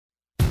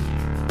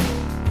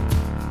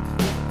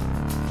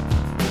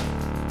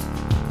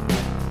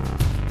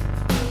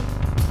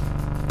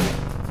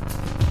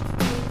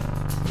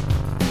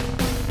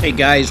Hey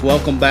guys,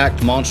 welcome back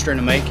to Monster in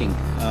the Making.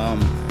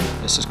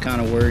 This is kind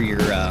of where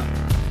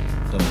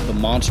the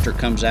monster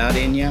comes out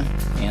in you,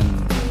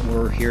 and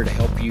we're here to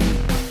help you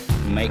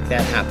make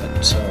that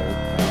happen. So,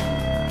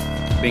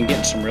 been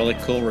getting some really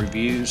cool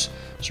reviews,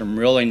 some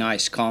really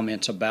nice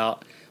comments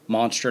about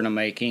Monster in the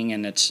Making,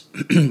 and it's.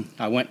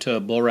 I went to a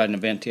bull riding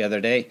event the other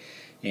day,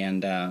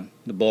 and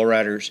the bull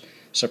riders,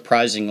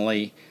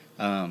 surprisingly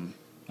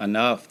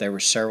enough, there were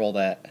several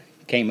that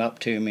came up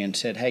to me and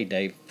said, "Hey,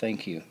 Dave,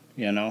 thank you.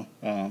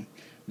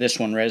 This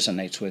one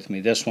resonates with me.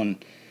 This one,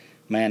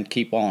 man,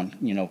 keep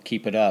on,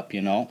 keep it up,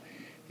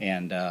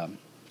 And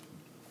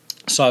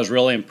so I was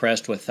really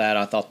impressed with that.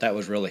 I thought that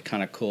was really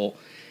kind of cool.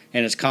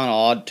 And it's kind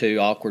of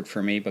awkward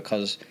for me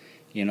because,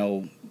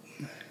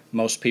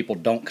 most people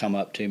don't come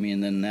up to me,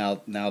 and then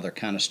now they're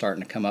kind of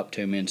starting to come up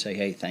to me and say,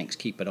 "Hey, thanks,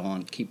 keep it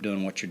on, keep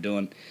doing what you're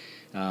doing."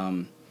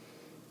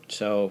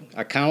 So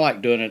I kind of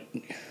like doing it,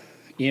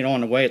 in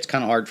a way it's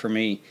kind of hard for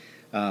me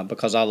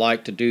because I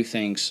like to do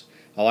things.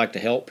 I like to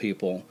help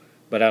people,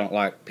 but I don't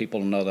like people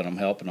to know that I'm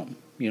helping them.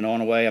 In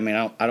a way,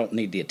 I don't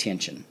need the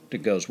attention that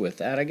goes with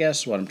that, I guess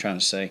is what I'm trying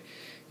to say.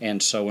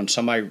 And so when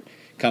somebody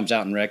comes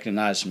out and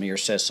recognizes me or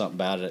says something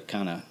about it, it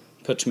kind of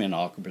puts me in an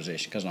awkward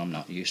position because I'm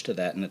not used to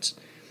that, and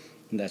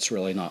that's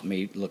really not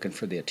me looking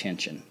for the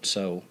attention.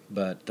 So,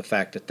 but the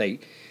fact that they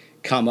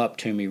come up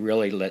to me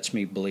really lets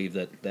me believe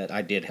that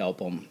I did help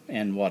them,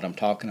 and what I'm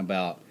talking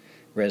about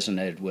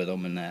resonated with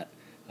them, and that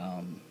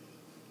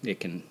we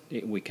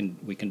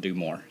can do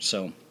more.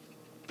 So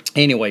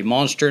anyway,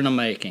 Monster in the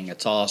Making,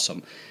 it's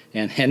awesome.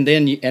 And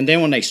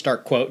then when they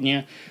start quoting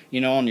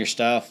you, on your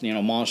stuff,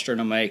 Monster in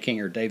the Making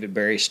or David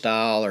Berry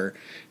style, or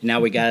now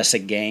we got us a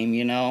game,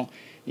 and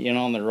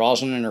they're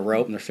rosin in a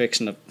rope and they're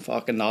fixing to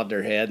fucking nod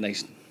their head,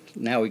 and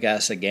now we got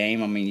us a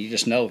game. You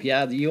just know,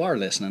 yeah, you are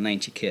listening,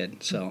 ain't you,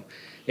 kid? So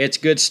it's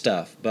good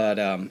stuff. But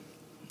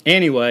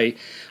anyway,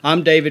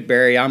 I'm David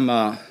Berry.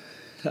 I'm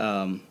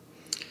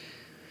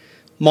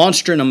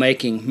Monster in the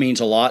Making means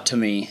a lot to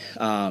me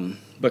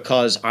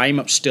because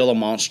I'm still a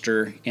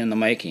monster in the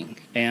making,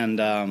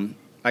 and I'm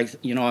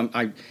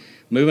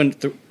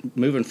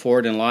moving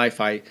forward in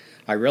life. I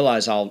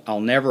realize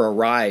I'll never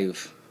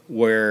arrive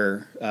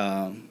where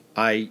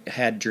I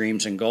had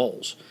dreams and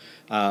goals.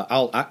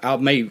 I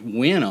may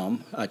win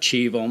them,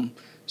 achieve them,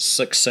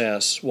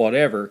 success,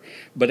 whatever,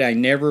 but I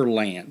never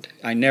land.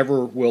 I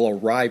never will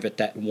arrive at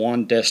that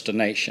one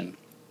destination.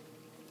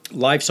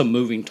 Life's a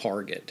moving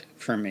target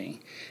for me,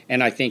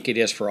 and I think it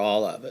is for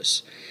all of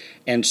us.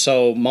 And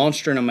so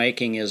Monster in the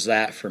Making is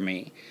that for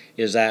me,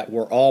 is that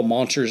we're all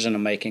monsters in the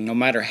making. No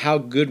matter how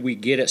good we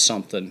get at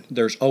something,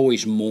 there's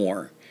always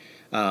more.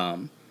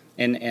 So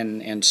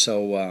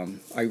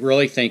I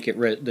really think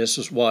this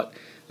is what,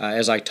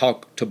 as I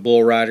talk to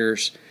bull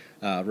riders,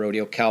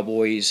 rodeo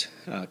cowboys,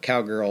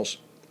 cowgirls,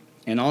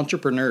 and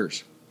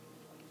entrepreneurs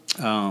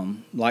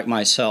like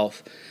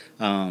myself,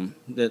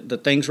 the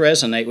things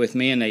resonate with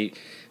me, and they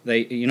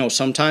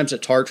sometimes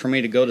it's hard for me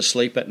to go to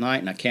sleep at night,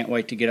 and I can't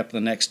wait to get up the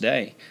next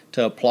day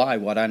to apply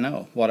what I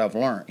know, what I've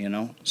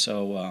learned,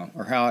 so,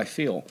 or how I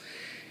feel.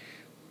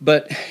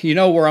 But,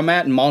 where I'm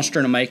at in Monster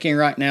in the Making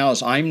right now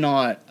is I'm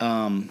not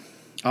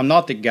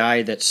the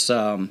guy that's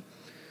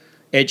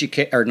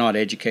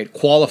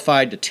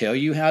qualified to tell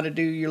you how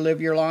to live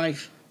your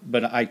life.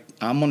 But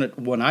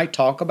when I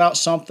talk about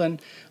something,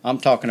 I'm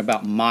talking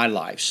about my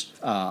life's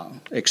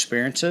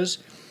experiences,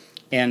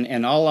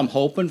 and all I'm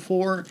hoping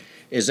for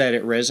is that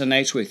it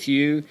resonates with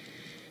you,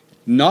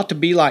 not to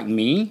be like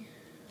me,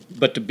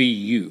 but to be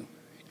you,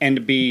 and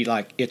to be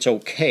like it's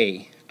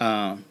okay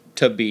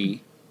to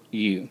be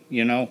you.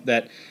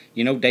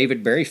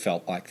 David Berry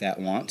felt like that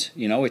once.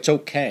 It's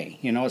okay.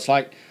 It's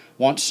like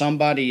once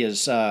somebody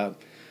is,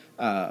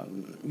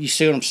 you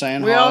see what I'm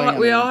saying, Holly?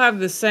 We all have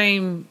the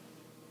same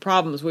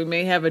problems. We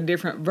may have a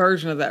different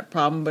version of that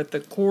problem, but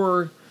the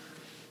core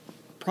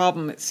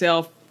problem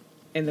itself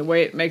and the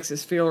way it makes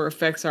us feel or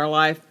affects our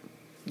life,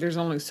 there's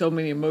only so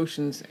many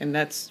emotions, and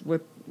that's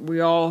what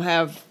we all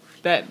have.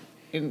 That,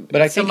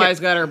 but somebody's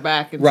got our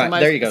back, and right,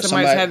 there you go.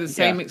 Somebody's had the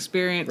same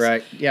experience,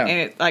 right? Yeah, and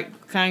it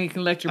kind of you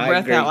can let your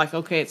breath out, like,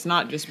 okay, it's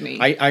not just me.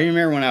 I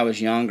remember when I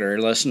was younger,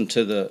 listening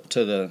to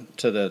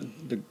the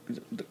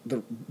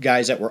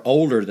guys that were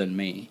older than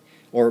me,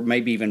 or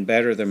maybe even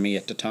better than me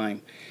at the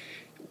time.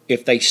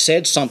 If they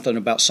said something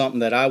about something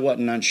that I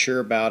wasn't unsure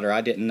about or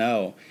I didn't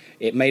know,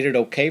 it made it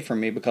okay for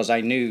me because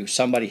I knew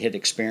somebody had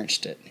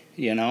experienced it.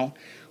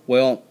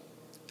 Well,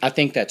 I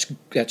think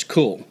that's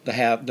cool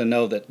to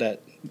know that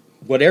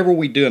whatever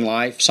we do in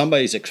life,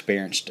 somebody's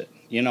experienced it.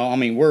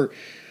 We're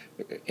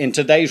in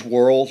today's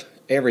world,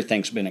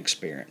 everything's been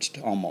experienced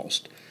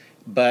almost.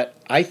 But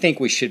I think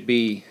we should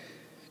be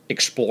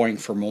exploring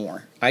for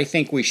more. I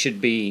think we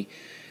should be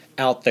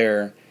out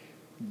there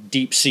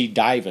deep sea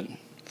diving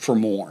for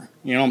more.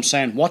 You know what I'm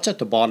saying? What's at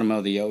the bottom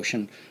of the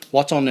ocean?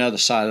 What's on the other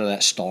side of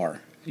that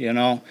star?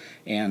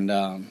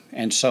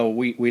 And so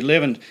we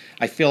live in.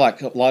 I feel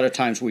like a lot of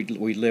times we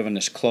live in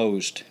this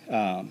closed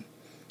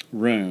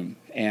room,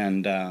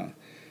 and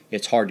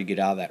it's hard to get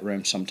out of that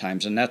room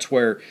sometimes. And that's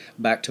where,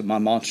 back to my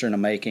monster in the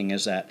making,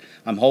 is that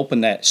I'm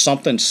hoping that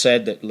something's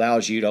said that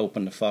allows you to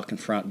open the fucking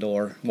front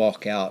door,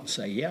 walk out, and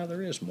say, yeah,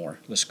 there is more.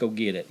 Let's go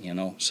get it,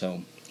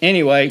 So,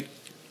 anyway,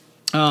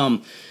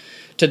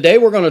 today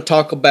we're going to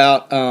talk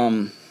about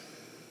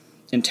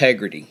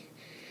integrity.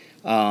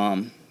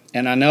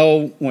 And I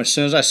know as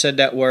soon as I said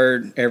that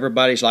word,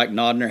 everybody's like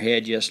nodding their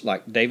head, yes,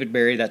 like David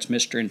Berry, that's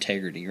Mr.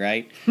 Integrity,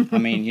 right?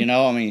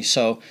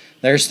 So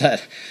there's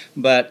that.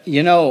 But,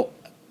 and I'll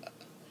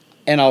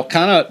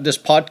this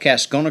podcast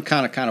is going to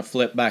kind of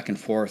flip back and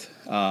forth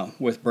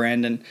with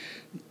Brandon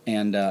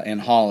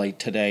and Holly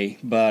today.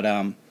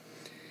 But,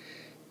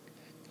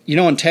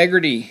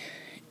 integrity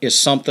is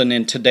something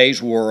in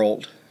today's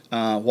world,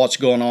 what's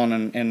going on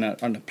in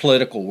the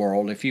political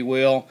world, if you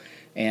will.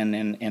 And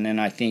then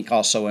I think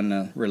also in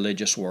the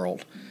religious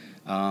world.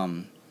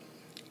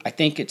 I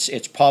think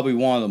it's probably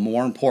one of the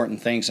more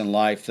important things in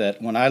life,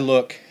 that when I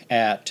look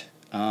at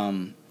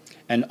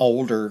an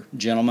older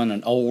gentleman,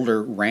 an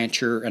older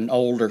rancher, an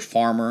older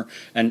farmer,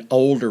 an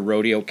older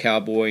rodeo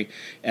cowboy,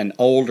 an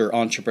older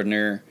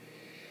entrepreneur,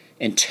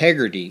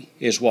 integrity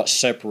is what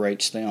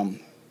separates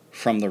them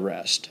from the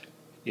rest.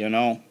 They're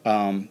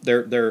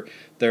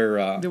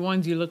the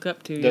ones you look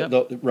up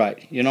to.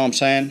 Right. You know what I'm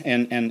saying?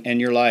 And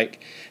you're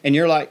like, and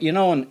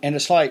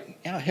it's like,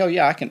 yeah, hell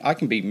yeah, I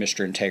can be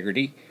Mr.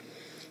 Integrity.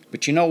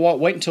 But you know what?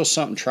 Wait until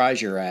something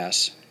tries your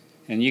ass,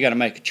 and you got to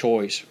make a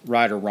choice,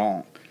 right or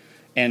wrong.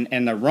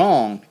 And the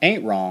wrong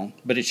ain't wrong,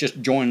 but it's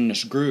just joining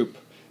this group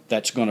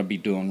that's going to be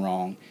doing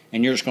wrong,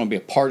 and you're just going to be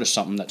a part of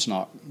something that's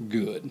not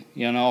good,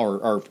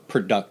 or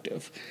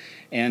productive.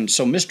 And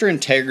so Mr.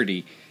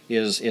 Integrity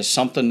is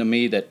something to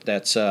me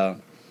that's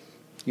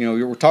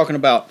we're talking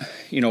about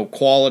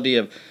quality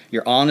of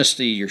your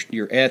honesty,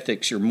 your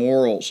ethics, your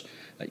morals,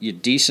 your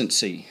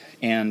decency,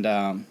 and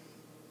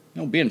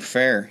being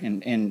fair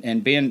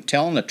and being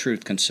telling the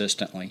truth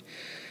consistently.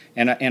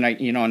 And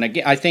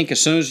again, I think as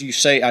soon as you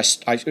say as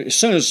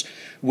soon as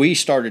we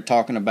started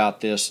talking about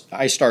this,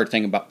 I started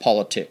thinking about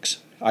politics.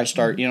 And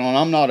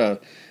I'm not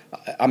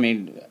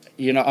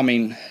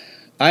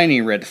I ain't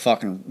even read the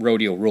fucking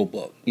rodeo rule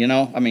book,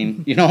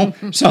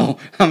 So,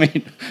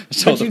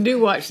 But you do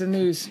watch the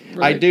news.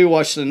 Really. I do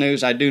watch the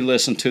news. I do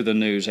listen to the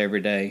news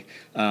every day.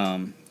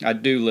 I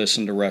do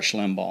listen to Rush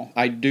Limbaugh.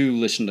 I do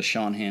listen to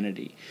Sean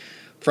Hannity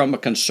from a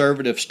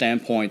conservative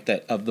standpoint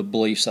of the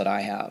beliefs that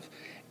I have.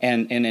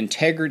 And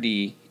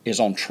integrity is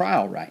on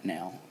trial right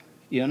now,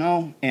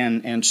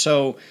 And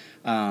so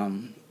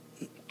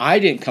I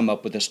didn't come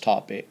up with this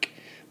topic.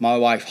 My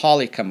wife,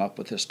 Holly, come up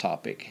with this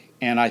topic.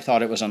 And I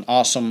thought it was an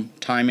awesome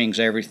timing's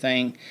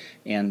everything,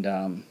 and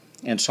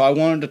so I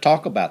wanted to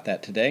talk about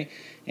that today.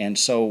 And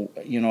so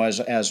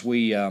as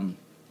we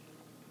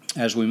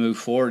move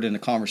forward in the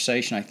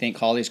conversation, I think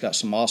Holly's got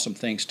some awesome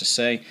things to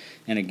say.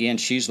 And again,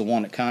 she's the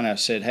one that kind of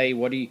said, "Hey,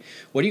 what are you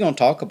going to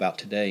talk about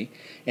today?"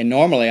 And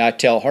normally I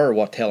tell her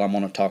what the hell I'm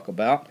going to talk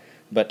about,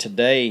 but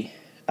today,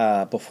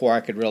 before I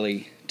could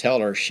really tell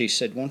her, she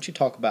said, "Why don't you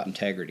talk about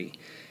integrity?"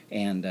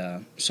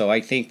 And so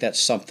I think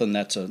that's something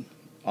that's an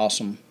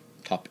awesome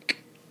topic.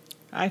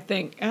 I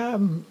think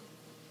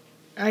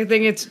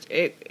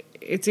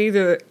it's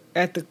either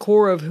at the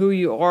core of who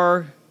you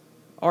are,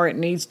 or it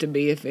needs to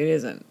be if it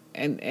isn't.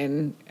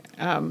 And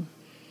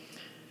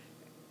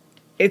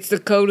it's the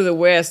code of the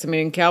West. I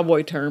mean, in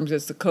cowboy terms,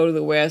 it's the code of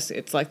the West.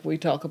 It's like we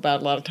talk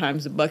about a lot of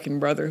times, the bucking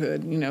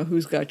brotherhood.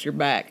 Who's got your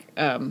back,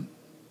 and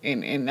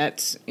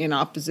that's in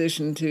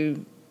opposition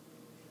to.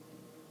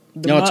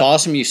 It's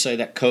awesome you say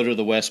that code of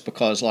the West,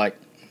 because like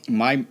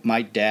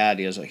my dad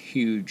is a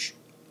huge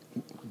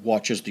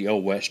watches the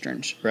old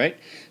westerns, right?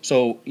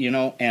 So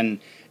and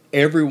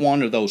every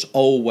one of those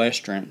old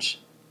westerns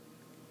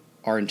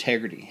are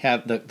integrity.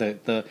 Have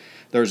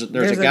there's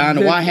a guy in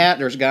a white hat,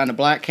 there's a guy in a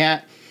black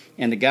hat,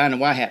 and the guy in the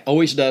white hat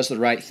always does the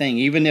right thing,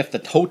 even if the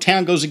whole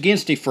town goes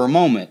against him for a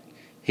moment.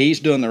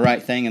 He's doing the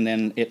right thing, and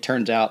then it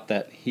turns out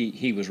that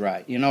he was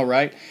right.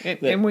 Right?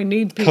 And we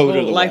need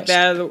people like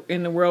that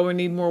in the world. We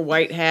need more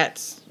white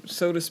hats,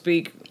 so to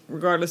speak,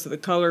 regardless of the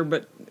color.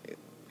 But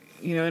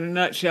in a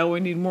nutshell,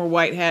 we need more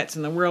white hats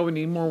in the world. We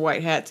need more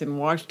white hats in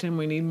Washington.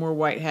 We need more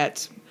white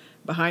hats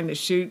behind the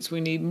chutes. We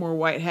need more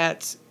white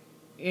hats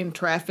in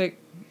traffic.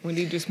 We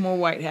need just more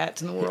white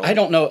hats in the world. I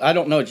don't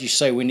know if you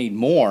say we need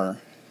more,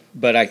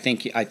 but I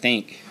think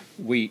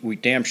we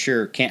damn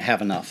sure can't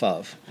have enough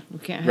of. We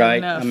can't have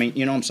enough. I mean,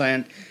 you know what I'm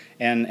saying?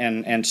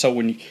 And so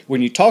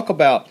when you talk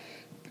about,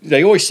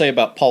 they always say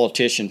about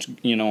politicians,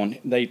 and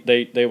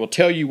they will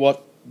tell you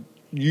what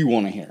you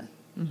want to hear.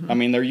 Mm-hmm. I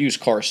mean, they're used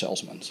car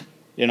salesmen.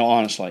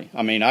 Honestly,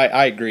 I mean,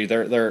 I agree.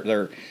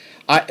 They're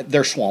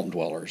swamp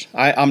dwellers.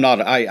 I'm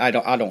not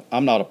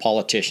a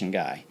politician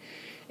guy,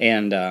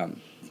 and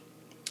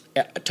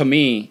to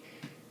me,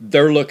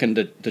 they're looking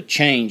to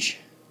change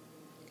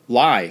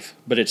life,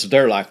 but it's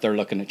their life they're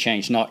looking to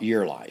change, not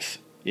your life.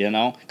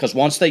 Because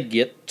once they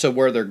get to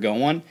where they're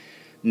going,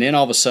 and then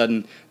all of a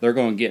sudden they're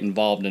going to get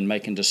involved in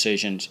making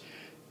decisions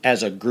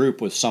as a group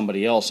with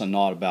somebody else, and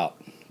not about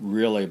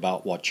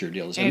what your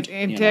deal is.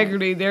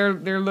 Integrity.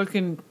 They're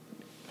looking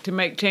to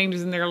make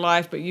changes in their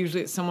life, but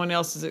usually it's someone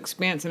else's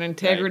expense. And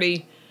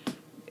integrity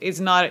is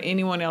not at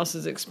anyone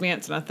else's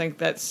expense. And I think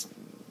that's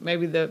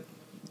maybe the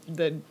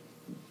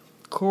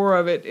core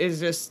of it is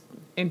just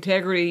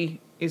integrity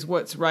is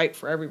what's right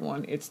for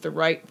everyone. It's the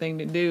right thing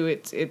to do.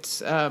 It's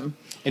and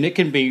it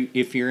can be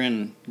if you're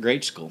in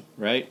grade school,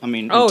 right? I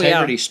mean,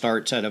 integrity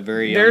starts at a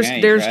very young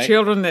age, There's right?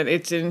 children that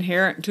it's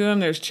inherent to them.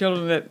 There's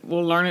children that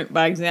will learn it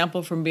by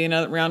example from being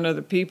around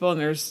other people,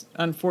 and there's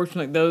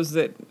unfortunately those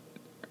that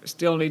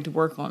still need to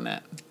work on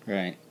that.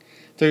 Right.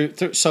 So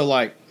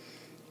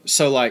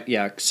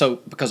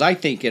because I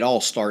think it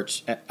all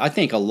starts. I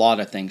think a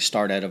lot of things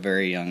start at a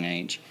very young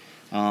age,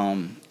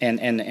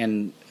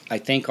 and I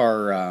think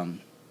our.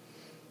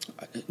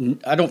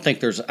 I don't think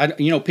there's.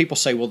 People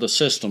say, "Well, the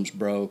system's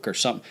broke" or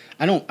something.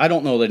 I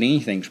don't know that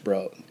anything's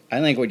broke. I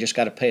think we just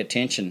got to pay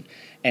attention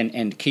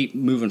and keep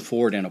moving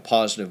forward in a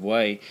positive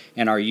way.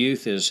 And our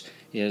youth is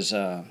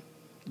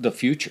the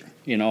future.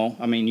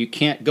 I mean, you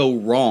can't go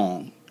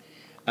wrong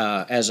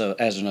as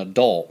an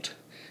adult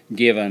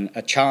giving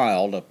a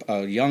child,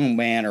 a young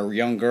man or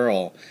young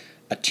girl,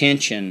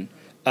 attention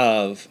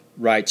of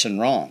rights and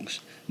wrongs.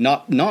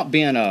 Not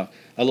being a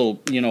little,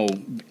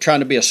 trying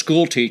to be a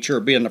school teacher or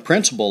being the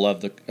principal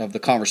of the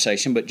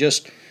conversation, but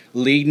just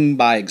leading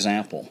by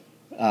example.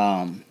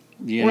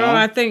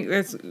 I think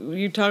that's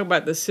you talk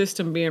about the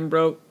system being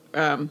broke.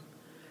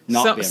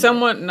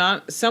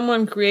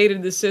 Someone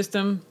created the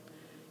system,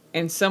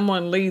 and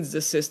someone leads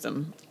the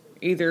system.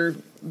 Either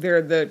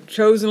they're the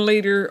chosen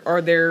leader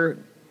or they're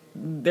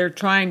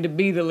trying to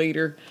be the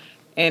leader.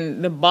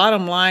 And the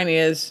bottom line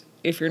is,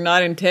 if you're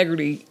not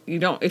integrity,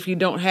 if you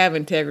don't have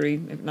integrity,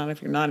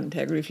 if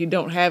you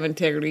don't have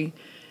integrity,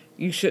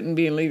 you shouldn't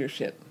be in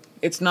leadership.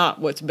 It's not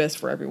what's best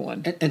for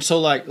everyone. And so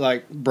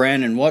like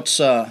Brandon, what's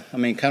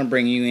kind of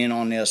bring you in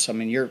on this. I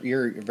mean,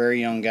 you're a very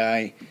young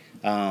guy.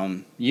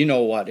 You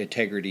know what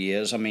integrity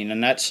is. I mean,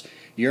 and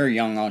you're a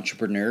young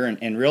entrepreneur,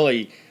 and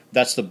really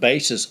that's the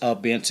basis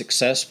of being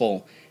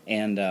successful,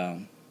 and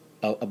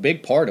a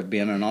big part of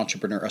being an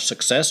entrepreneur, a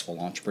successful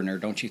entrepreneur,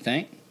 don't you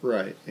think?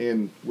 Right,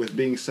 and with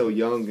being so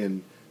young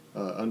and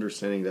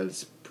understanding that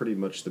it's pretty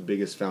much the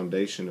biggest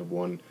foundation of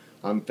one,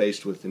 I'm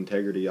faced with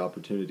integrity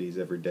opportunities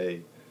every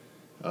day,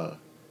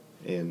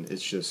 and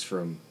it's just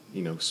from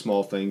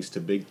small things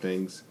to big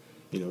things,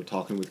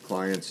 talking with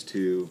clients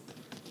to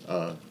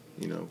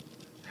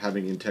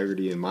having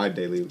integrity in my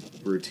daily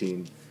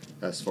routine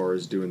as far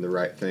as doing the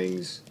right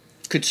things.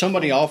 Could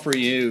somebody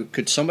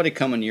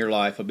come into your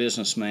life, a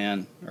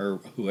businessman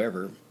or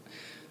whoever,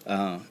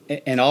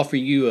 and offer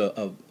you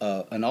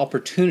an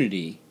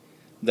opportunity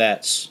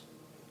that's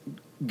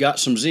got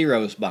some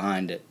zeros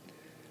behind it,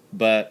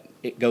 but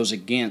it goes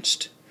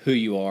against who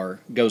you are,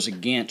 goes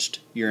against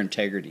your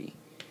integrity?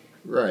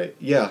 Right.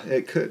 Yeah,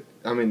 it could.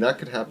 I mean, that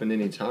could happen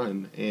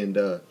anytime. And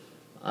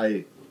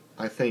I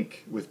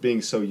think with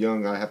being so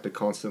young, I have to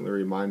constantly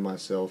remind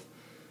myself,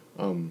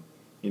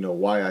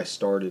 why I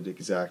started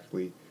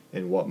exactly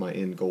and what my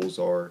end goals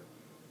are,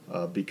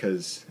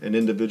 because an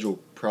individual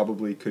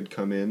probably could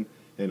come in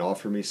and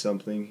offer me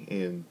something,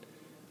 and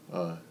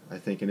I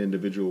think an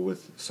individual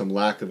with some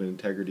lack of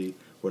integrity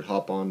would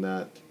hop on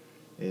that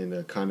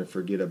and kind of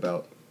forget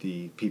about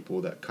the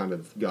people that kind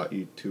of got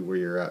you to where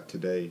you're at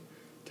today,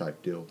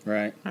 type deal.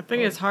 Right. I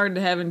think it's hard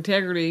to have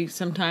integrity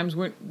sometimes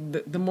when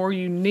the more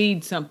you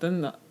need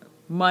something, the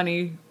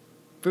money,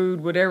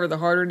 food, whatever, the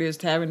harder it is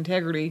to have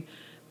integrity.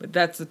 But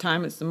that's the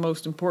time it's the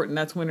most important.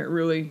 That's when it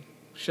really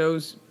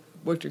shows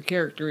what your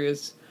character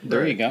is.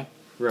 There you go.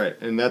 Right,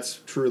 and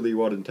that's truly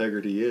what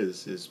integrity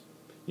is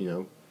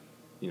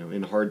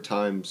in hard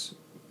times,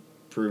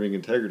 proving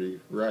integrity.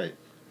 Right.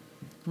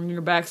 When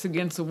your back's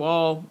against the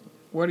wall,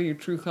 what are your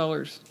true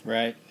colors?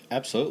 Right.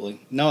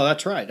 Absolutely. No,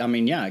 that's right. I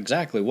mean, yeah,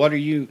 exactly. What are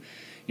you?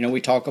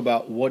 We talk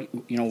about what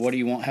do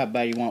you want, how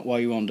bad you want,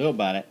 what you want to do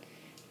about it,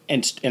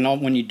 and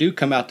when you do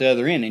come out the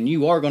other end, and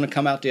you are going to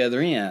come out the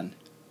other end,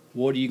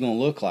 what are you going to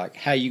look like?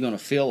 How are you going to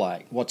feel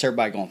like? What's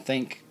everybody going to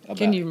think about?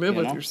 Can you live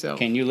with yourself?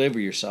 Can you live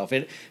with yourself?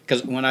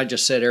 Because when I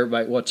just said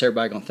what's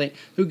everybody going to think?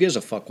 Who gives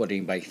a fuck what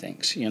anybody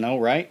thinks?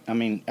 Right? I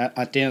mean,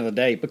 at the end of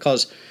the day,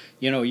 because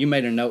you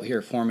made a note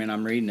here for me, and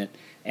I'm reading it,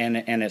 and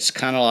it's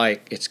kind of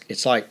like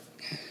it's like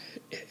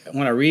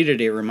when I read it,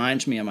 it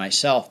reminds me of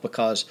myself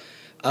because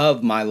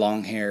of my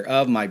long hair,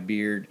 of my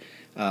beard,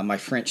 my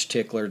French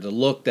tickler, the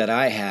look that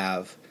I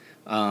have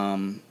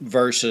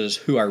versus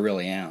who I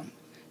really am.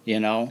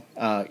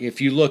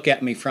 If you look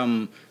at me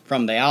from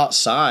the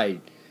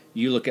outside,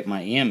 you look at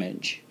my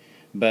image,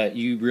 but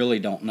you really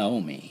don't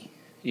know me,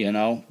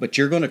 But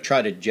you're going to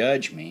try to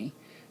judge me,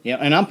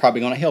 and I'm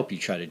probably going to help you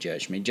try to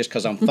judge me just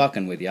because I'm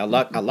fucking with you. I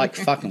like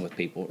fucking with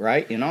people,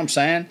 right? You know what I'm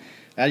saying?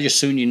 I just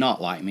soon you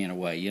not like me in a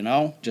way,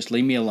 Just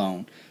leave me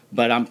alone.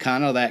 But I'm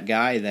kind of that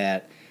guy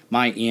that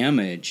my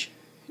image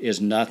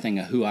is nothing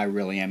of who I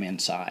really am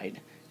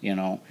inside,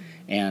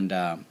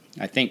 And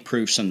I think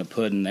proof's in the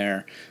pudding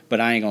there, but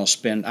I ain't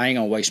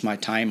gonna waste my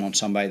time on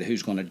somebody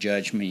who's gonna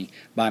judge me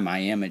by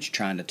my image,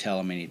 trying to tell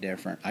them any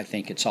different. I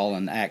think it's all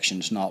in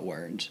actions, not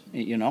words.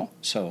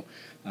 So.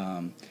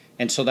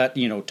 And so that,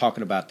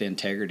 talking about the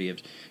integrity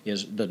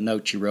is the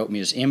note you wrote me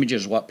is image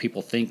is what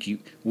people think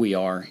we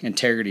are.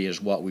 Integrity is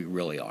what we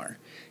really are.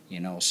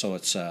 So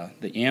it's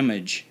the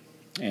image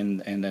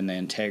and then the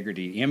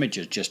integrity. The image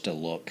is just a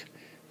look.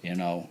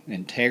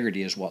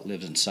 Integrity is what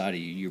lives inside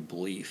of you, your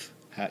belief.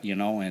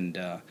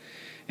 And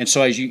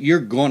so as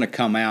you're going to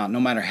come out, no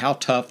matter how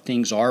tough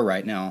things are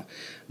right now,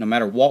 no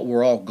matter what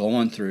we're all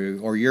going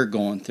through or you're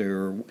going through,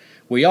 or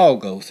we all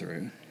go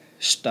through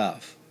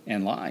stuff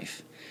in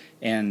life.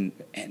 And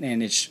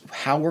it's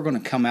how we're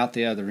going to come out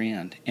the other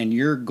end. And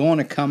you're going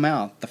to come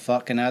out the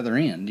fucking other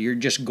end. You're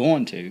just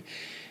going to.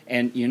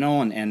 And,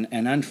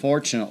 and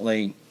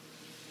unfortunately,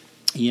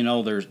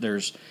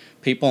 there's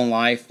people in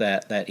life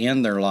that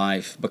end their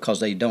life because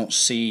they don't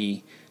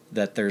see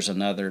that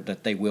that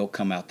they will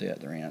come out the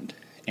other end.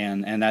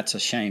 And that's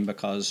a shame,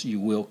 because you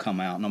will come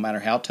out. No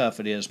matter how tough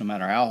it is, no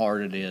matter how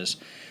hard it is,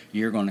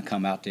 you're going to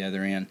come out the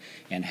other end.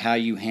 And how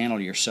you handle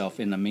yourself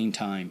in the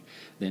meantime,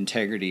 the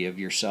integrity of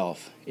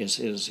yourself is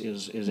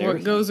everything.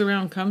 What goes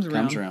around comes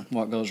around.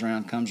 What goes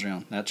around comes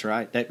around. That's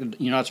right.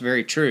 It's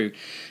very true.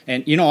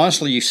 And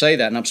honestly, you say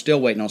that, and I'm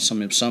still waiting on some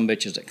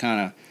bitches that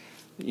kind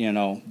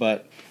of,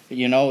 but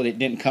it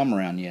didn't come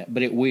around yet,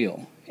 but it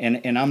will.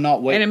 And I'm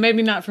not waiting. And it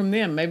maybe not from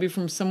them, maybe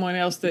from someone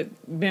else that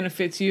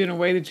benefits you in a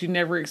way that you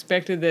never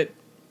expected, that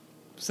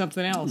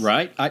something else.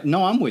 Right.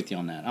 I'm with you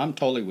on that. I'm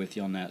totally with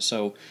you on that.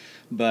 So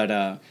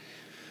Brandon,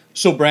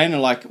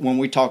 like when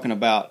we're talking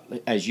about,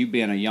 as you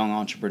being a young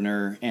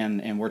entrepreneur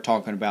and we're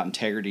talking about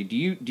integrity,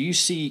 do you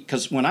see,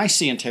 because when I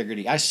see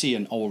integrity, I see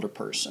an older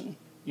person,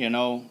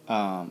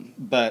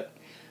 but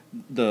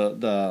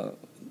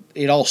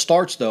it all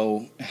starts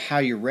though how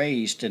you're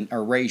raised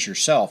or raise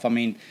yourself. I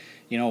mean,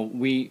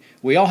 we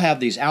all have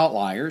these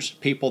outliers,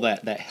 people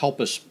that help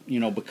us,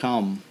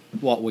 become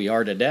what we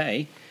are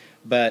today,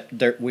 but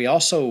we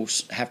also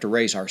have to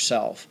raise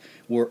ourselves.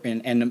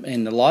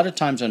 And a lot of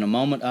times in a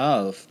moment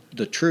of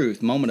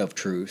truth,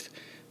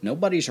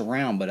 nobody's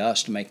around but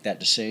us to make that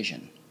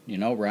decision.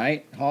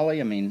 Right,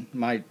 Holly? I mean,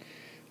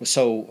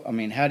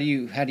 how do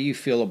you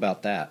feel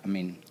about that? I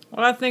mean,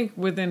 well, I think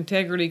with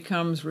integrity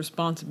comes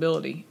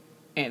responsibility.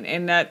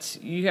 And that's,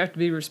 you have to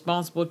be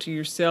responsible to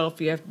yourself.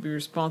 You have to be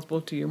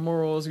responsible to your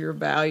morals, your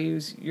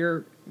values,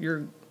 your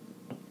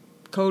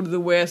code of the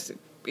West,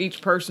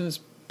 each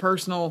person's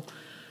personal.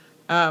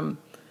 You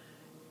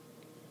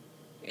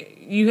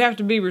have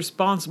to be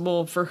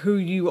responsible for who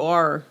you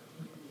are,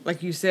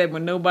 like you said,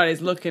 when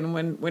nobody's looking,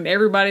 when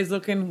everybody's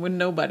looking, when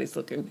nobody's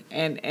looking,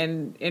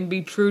 and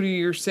be true to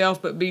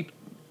yourself, but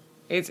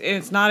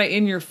it's not an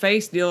in your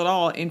face deal at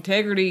all.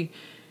 Integrity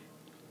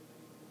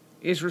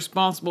is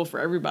responsible for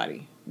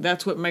everybody.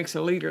 That's what makes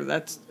a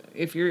leader.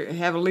 If you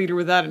have a leader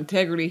without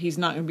integrity, he's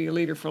not going to be a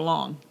leader for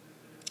long.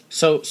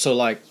 So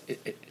like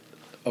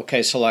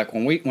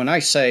when I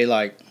say,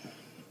 like,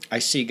 I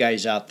see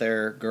guys out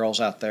there,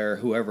 girls out there,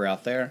 whoever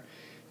out there,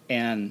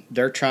 and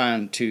they're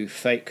trying to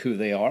fake who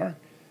they are.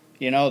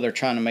 They're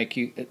trying to make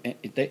you.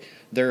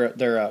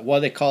 They're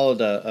what they call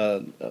it,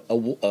 a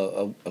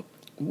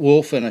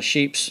wolf in a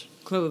sheep's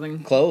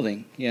clothing.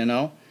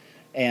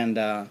 And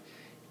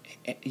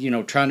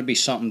trying to be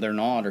something they're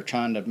not, or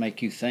trying to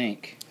make you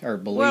think or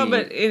believe. Well,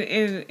 but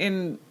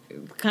in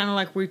kind of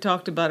like we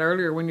talked about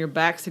earlier, when your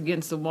back's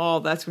against the wall,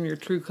 that's when your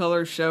true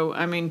colors show.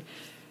 I mean,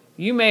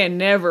 you may have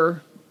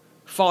never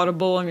fought a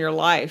bull in your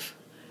life.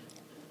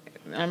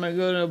 I'm going to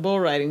go to a bull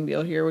riding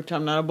deal here, which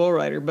I'm not a bull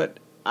rider, but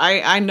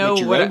I know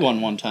but you rode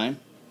one time.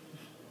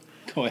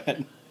 Go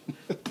ahead.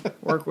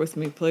 Work with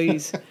me,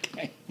 please.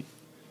 Okay.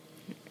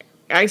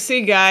 I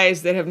see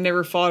guys that have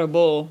never fought a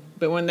bull,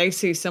 but when they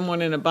see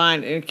someone in a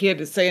bind, and a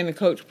kid is saying the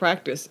coach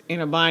practice in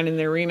a bind in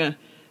the arena,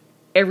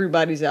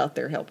 everybody's out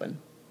there helping.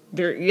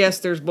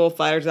 There's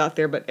bullfighters out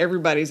there, but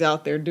everybody's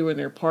out there doing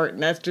their part,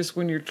 and that's just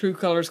when your true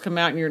colors come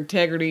out and your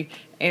integrity.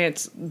 And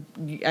it's,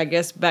 I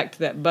guess, back to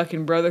that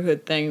bucking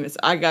brotherhood thing. That's,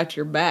 I got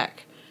your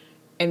back,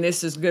 and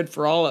this is good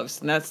for all of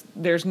us. And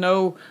there's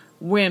no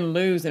win,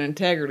 lose in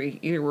integrity.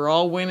 Either we're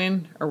all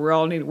winning, or we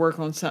all need to work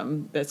on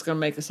something that's going to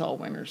make us all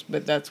winners.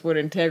 But that's what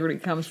integrity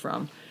comes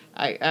from.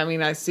 I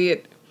mean, I see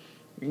it.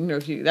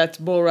 That's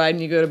bull riding.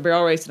 You go to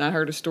barrel racing. I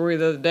heard a story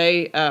the other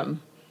day.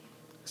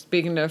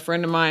 Speaking to a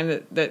friend of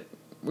mine that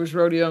was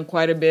rodeoing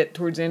quite a bit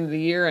towards the end of the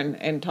year,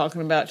 and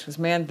talking about, she goes,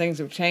 man, things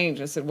have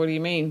changed. I said, what do you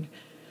mean?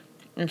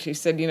 And she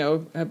said,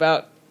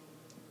 about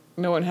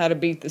knowing how to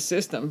beat the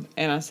system.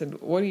 And I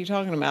said, what are you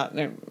talking about?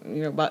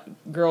 And, about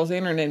girls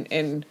entering.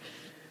 And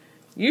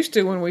used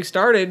to, when we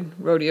started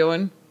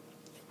rodeoing,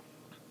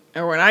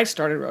 or when I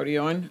started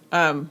rodeoing,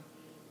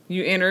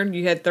 you entered,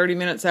 you had 30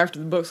 minutes after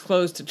the books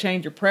closed to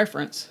change your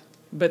preference.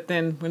 But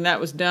then when that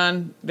was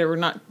done,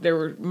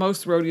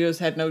 most rodeos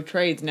had no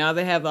trades. Now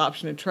they have the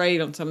option to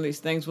trade on some of these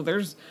things. Well,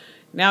 there's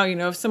now,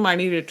 if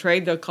somebody needed a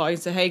trade, they'll call you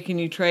and say, hey, can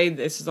you trade?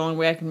 This is the only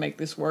way I can make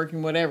this work,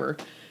 and whatever.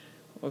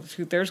 Well,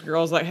 shoot, there's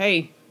girls like,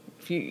 hey,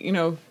 if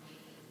you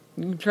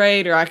You can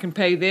trade, or I can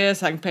pay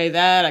this, I can pay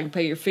that, I can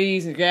pay your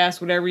fees and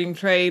gas, whatever you can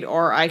trade,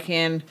 or I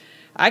can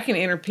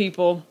enter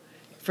people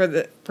for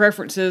the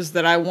preferences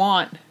that I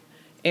want,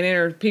 and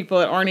enter people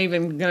that aren't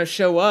even going to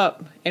show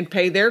up and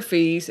pay their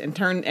fees and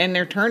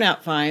their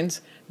turnout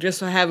fines just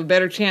to have a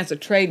better chance of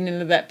trading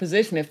into that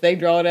position if they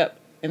draw it up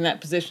in that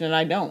position and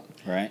I don't.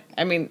 Right.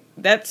 I mean,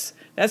 that's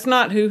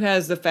not who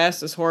has the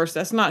fastest horse.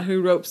 That's not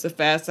who ropes the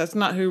fast. That's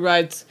not who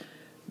rides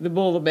the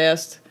bull the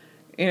best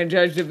in a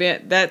judged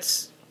event.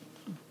 That's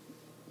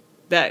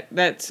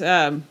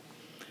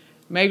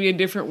maybe a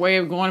different way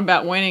of going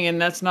about winning,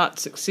 and that's not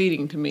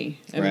succeeding to me.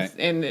 And, Right.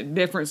 And the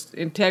difference,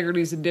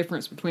 integrity is the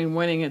difference between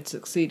winning and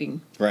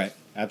succeeding. Right.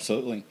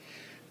 Absolutely.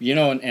 You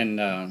know,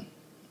 and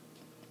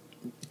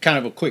kind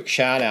of a quick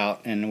shout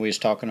out, and we was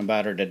talking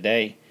about her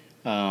today,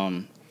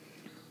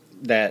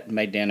 that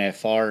made the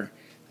NFR.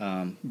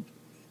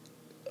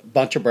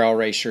 Bunch of barrel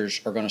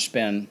racers are going to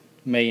spend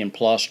 $1 million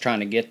plus trying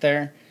to get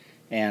there,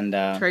 and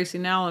Tracy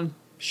Nowlin,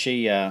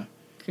 she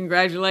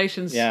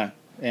congratulations. yeah,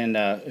 and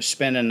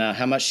spending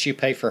how much she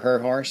pay for her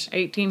horse,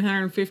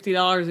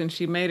 $1,850, and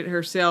she made it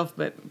herself,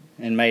 but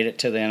and made it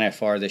to the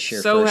NFR this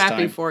year. so first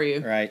happy time. for you.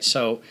 Right.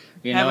 So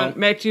you Haven't know,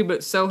 met you,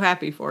 but so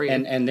happy for you.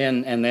 and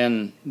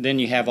then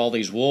you have all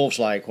these wolves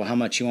like, well, how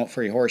much you want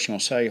for your horse? You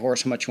want to sell your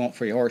horse? How much you want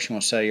for your horse? You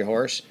want to sell your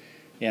horse?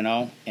 You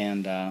know,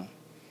 and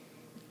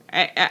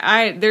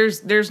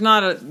there's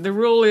not a, the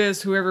rule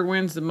is whoever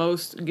wins the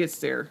most gets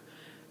there,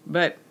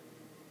 but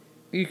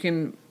you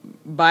can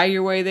buy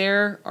your way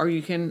there or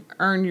you can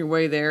earn your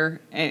way there,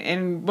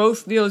 and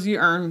both deals you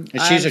earn.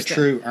 and I she's a understand.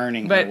 true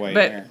earning her way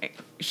there.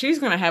 She's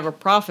going to have a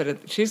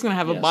profit. She's going to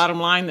have a Yes. bottom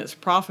line that's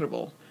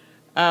profitable.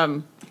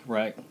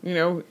 Right. You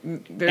know,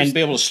 there's And be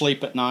able to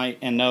sleep at night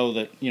and know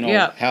that, you know,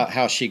 Yeah.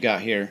 how she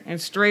got here.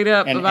 and straight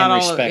up And about all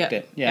of respect it.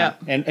 it. Yeah.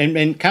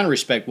 And kind of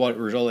respect what it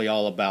was really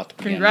all about. To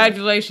begin with.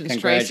 Congratulations,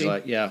 Tracy.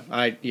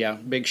 Yeah.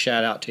 Big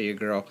shout out to you,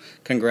 girl.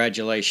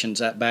 Congratulations.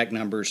 That back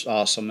number's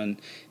awesome,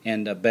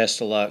 and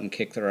best of luck and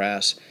kick their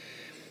ass.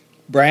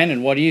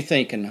 Brandon, what are you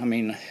thinking? I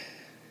mean,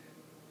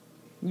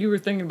 You were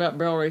thinking about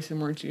barrel racing,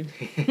 weren't you?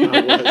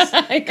 I was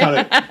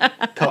kind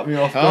of caught me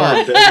off Oh.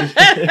 guard.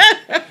 David.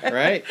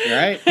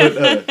 right.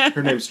 But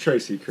her name's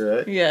Tracy,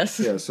 correct? Yes.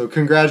 Yeah. So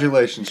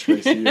congratulations,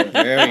 Tracy. Yeah.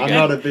 Very I'm good.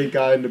 not a big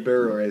guy into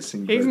barrel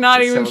racing. He's but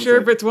not it even sounds sure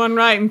like, if it's one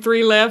right and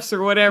three lefts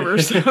or whatever.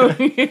 So But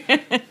Yeah.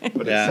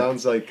 it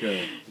sounds like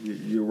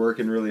you're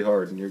working really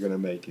hard and you're going to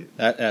make it.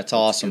 That's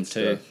awesome good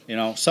too. stuff. You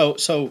know,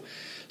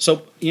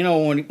 so you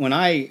know when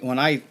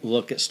I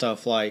look at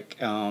stuff like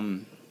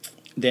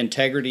the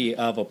integrity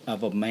of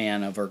a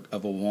man of a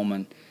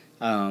woman,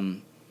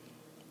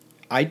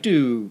 I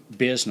do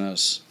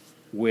business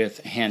with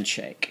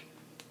handshake.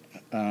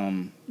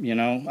 You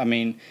know, I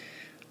mean,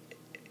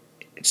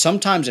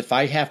 sometimes if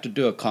I have to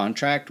do a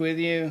contract with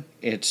you,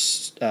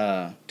 it's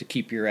to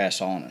keep your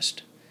ass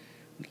honest.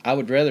 I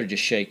would rather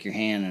just shake your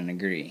hand and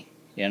agree.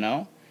 You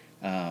know.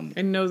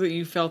 and know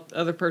that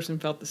other person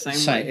felt the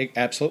same way.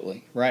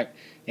 Absolutely right,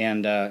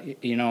 and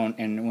you know,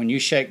 and when you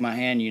shake my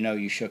hand, you know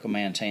you shook a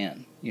man's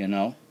hand. You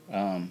know,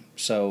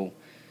 so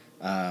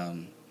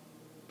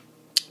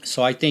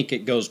I think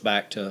it goes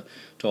back to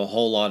a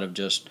whole lot of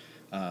just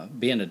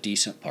being a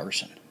decent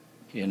person.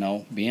 You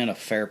know, being a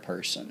fair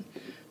person,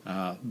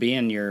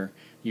 being your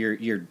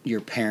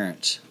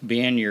parents,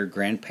 being your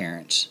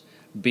grandparents,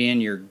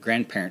 being your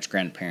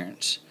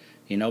grandparents.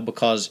 You know,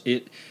 because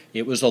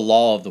it was a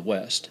law of the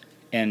West.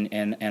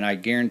 And I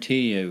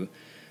guarantee you,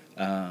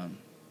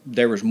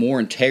 there was more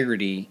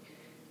integrity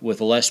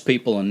with less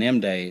people in them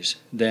days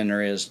than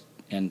there is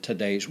in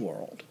today's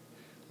world.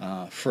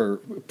 For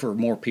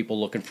more people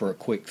looking for a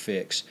quick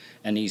fix,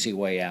 an easy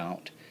way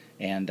out,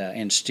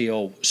 and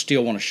still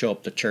want to show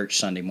up to church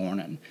Sunday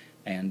morning.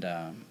 And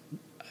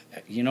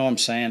you know what I'm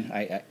saying?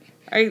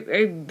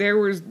 There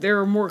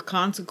were more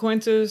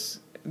consequences.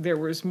 There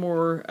was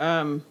more.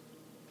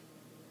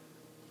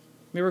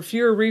 There were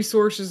fewer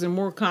resources and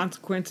more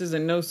consequences,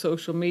 and no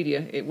social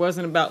media. It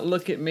wasn't about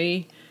look at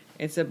me.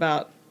 It's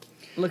about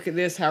look at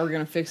this. How we're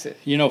going to fix it.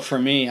 You know, for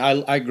me,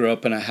 I grew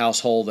up in a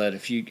household that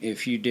if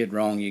you did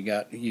wrong, you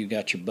got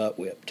your butt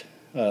whipped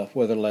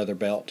with a leather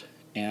belt,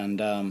 and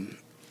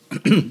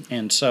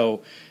and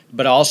so,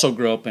 but I also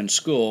grew up in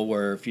school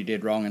where if you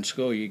did wrong in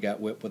school, you got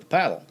whipped with a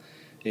paddle.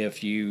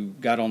 If you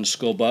got on the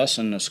school bus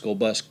and the school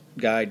bus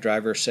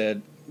driver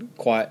said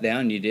quiet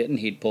down, you didn't,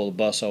 he'd pull the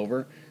bus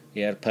over.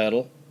 You had a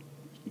pedal.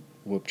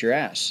 Whooped your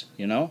ass,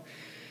 you know.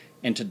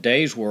 In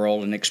today's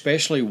world, and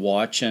especially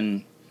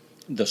watching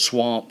the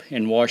swamp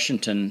in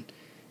Washington,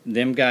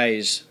 them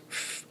guys,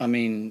 I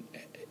mean,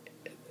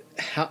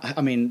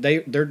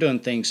 they're doing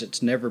things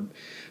that's never.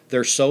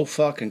 They're so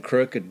fucking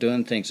crooked,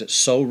 doing things that's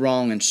so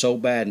wrong and so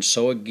bad and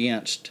so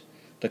against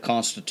the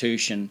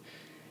Constitution.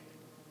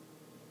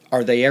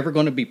 Are they ever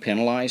going to be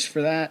penalized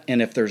for that?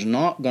 And if there's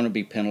not going to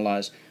be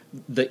penalized,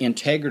 the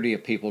integrity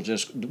of people,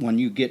 just when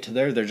you get to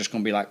there, they're just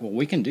going to be like, well,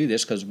 we can do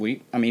this because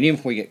even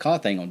if we get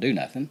caught, they ain't going to do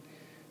nothing,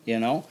 you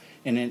know?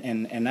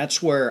 And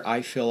that's where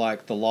I feel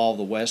like the law of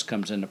the West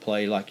comes into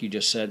play, like you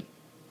just said.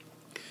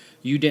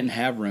 you didn't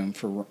have room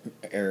for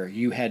error.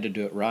 You had to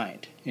do it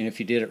right, and if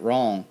you did it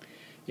wrong,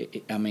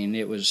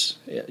 it was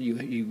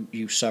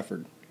you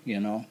suffered.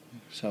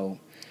 So.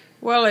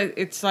 Well,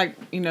 it's like,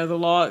 the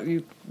law,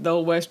 the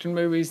old Western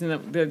movies,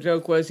 and the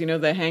joke was,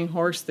 they hang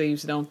horse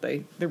thieves, don't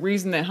they? The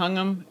reason they hung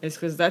them is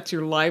because that's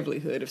your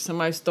livelihood. If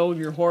somebody stole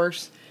your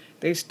horse,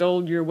 they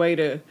stole your way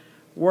to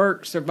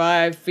work,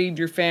 survive, feed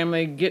your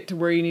family, get to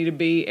where you need to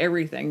be,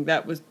 everything.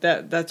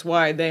 That's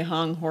why they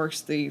hung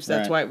horse thieves.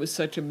 That's Right. why it was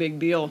such a big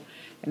deal.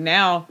 And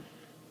now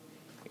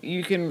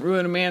you can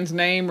ruin a man's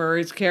name or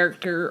his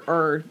character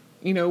or,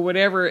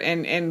 whatever,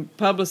 and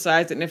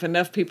publicize it. And if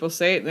enough people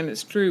say it, then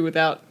it's true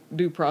without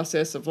due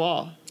process of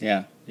law.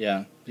 Yeah.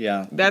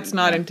 That's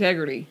not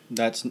integrity.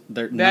 That's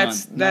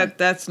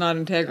That's not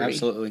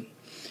integrity.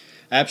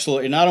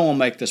 Absolutely. And I don't want to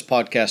make this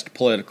podcast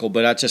political,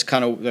 but that's just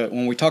kind of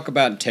when we talk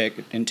about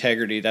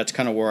integrity, that's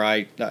kind of where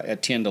I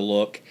tend to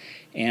look,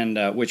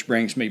 and which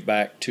brings me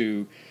back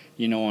to,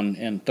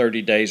 in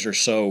 30 days or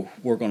so,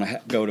 we're going to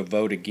go to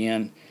vote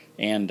again,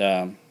 and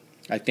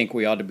I think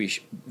we ought to be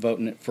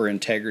voting for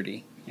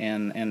integrity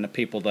and the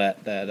people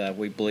that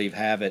we believe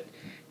have it,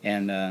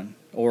 and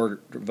or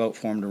vote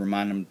for them to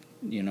remind them,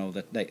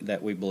 that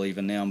we believe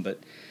in them. But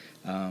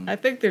I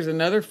think there's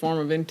another form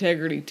of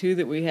integrity too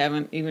that we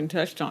haven't even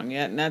touched on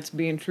yet, and that's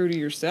being true to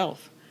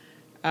yourself.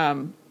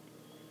 When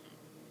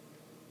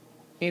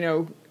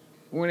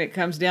it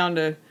comes down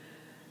to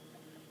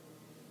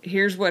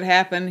here's what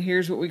happened,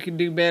 here's what we could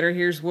do better,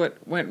 here's what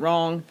went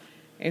wrong,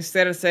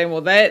 instead of saying,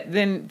 well,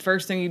 then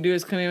first thing you do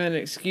is come in with an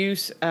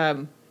excuse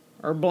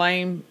or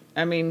blame.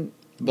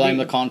 Blame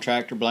the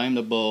contractor, blame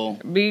the bull.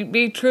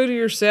 Be true to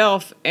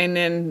yourself, and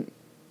then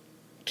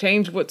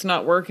change what's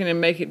not working and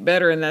make it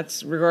better. And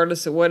that's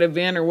regardless of what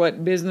event or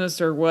what business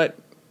or what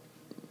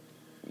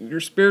your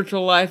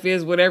spiritual life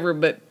is, whatever.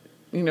 But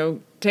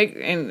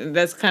and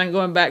that's kind of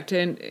going back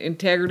to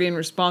integrity and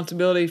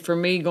responsibility for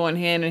me, going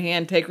hand in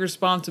hand. Take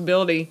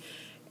responsibility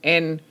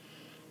and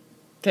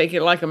take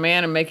it like a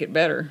man and make it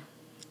better.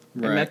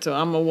 Right. And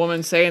I'm a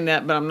woman saying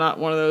that, but I'm not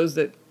one of those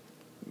that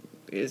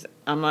is.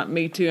 I'm not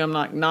me too. I'm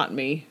not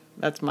me.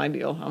 That's my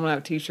deal. I'm gonna have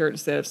a T-shirt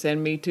instead of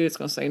saying me too. It's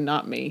gonna say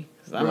not me.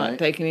 I'm Right. not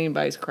taking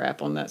anybody's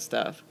crap on that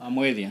stuff. I'm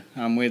with you.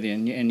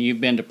 And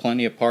you've been to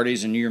plenty of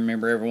parties, and you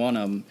remember every one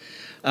of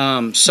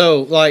them.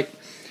 So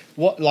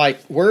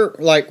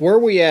where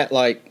we at?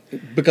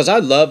 Because I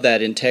love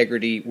that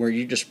integrity where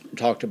you just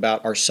talked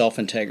about our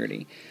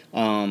self-integrity.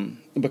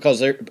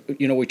 Because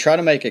we try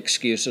to make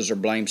excuses or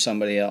blame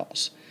somebody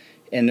else,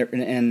 and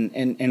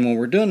when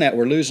we're doing that,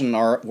 we're losing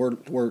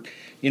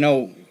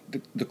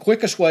the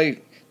quickest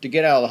way to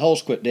get out of the hole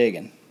is quit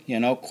digging.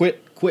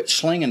 Quit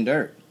slinging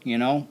dirt.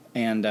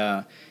 And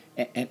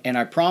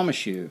I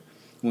promise you,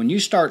 when you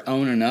start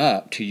owning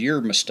up to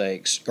your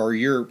mistakes or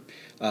your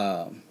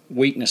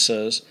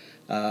weaknesses,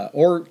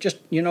 or just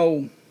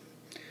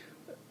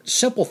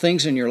simple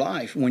things in your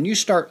life, when you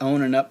start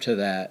owning up to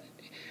that,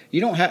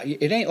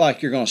 it ain't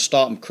like you're going to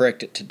stop and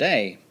correct it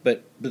today,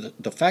 but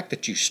the fact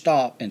that you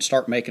stop and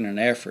start making an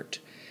effort,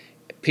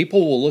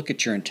 people will look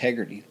at your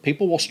integrity.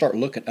 People will start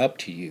looking up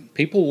to you.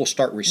 People will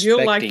start respecting you.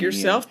 You'll like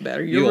yourself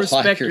better. You'll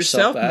respect like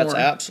yourself more. That's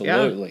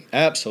absolutely.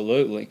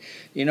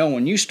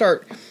 When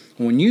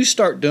you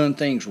start doing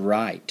things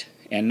right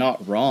and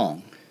not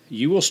wrong,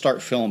 you will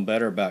start feeling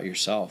better about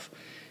yourself.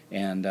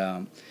 And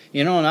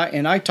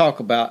and I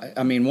talk about.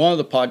 One of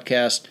the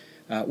podcasts.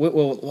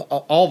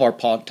 All of our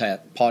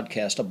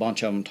podcast, a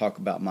bunch of them talk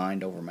about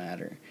mind over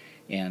matter,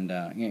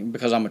 and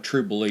because I'm a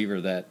true believer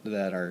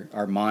that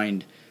our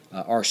mind.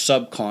 Our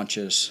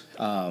subconscious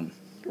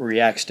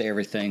reacts to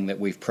everything that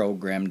we've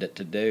programmed it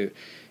to do.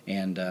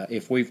 And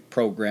if we've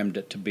programmed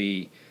it to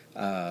be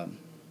a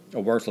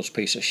worthless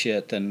piece of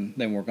shit, then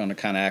we're going to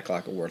kind of act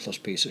like a worthless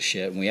piece of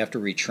shit. And we have to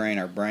retrain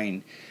our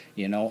brain,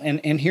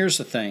 And here's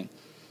the thing.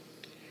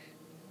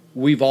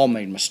 We've all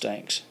made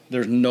mistakes.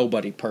 There's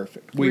nobody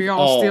perfect. We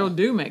all still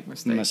do make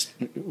mistakes.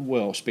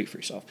 Well, speak for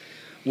yourself.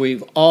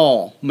 We've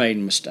all made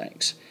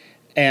mistakes.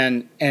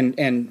 And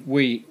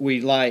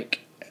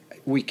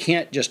we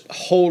can't just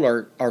hold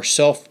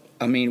ourselves.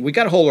 We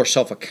got to hold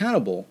ourselves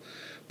accountable,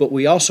 but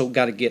we also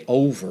got to get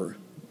over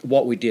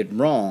what we did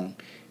wrong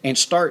and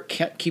start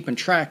keeping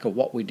track of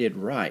what we did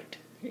right.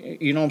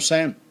 You know what I'm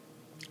saying?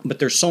 But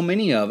there's so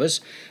many of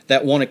us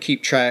that want to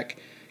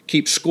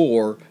keep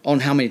score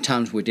on how many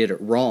times we did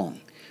it wrong.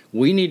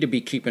 We need to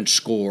be keeping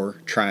score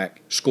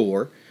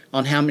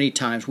on how many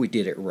times we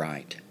did it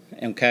right.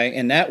 Okay,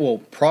 and that will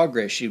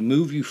progress you,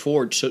 move you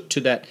forward to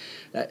that.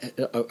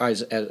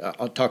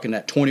 I'm talking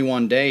that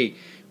 21-day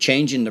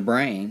changing the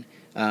brain,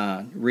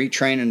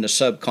 retraining the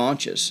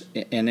subconscious,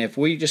 and if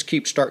we just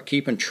start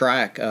keeping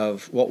track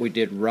of what we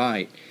did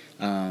right,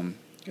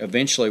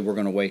 eventually we're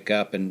going to wake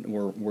up and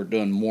we're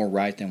doing more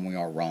right than we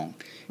are wrong.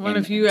 Well,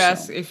 if you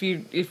ask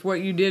if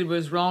what you did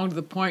was wrong to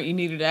the point you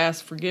needed to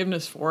ask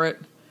forgiveness for it,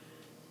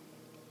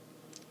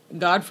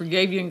 God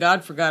forgave you and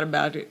God forgot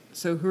about it.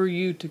 So who are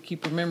you to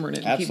keep remembering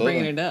it and keep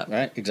bringing it up?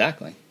 Right,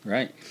 exactly.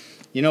 Right.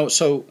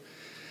 So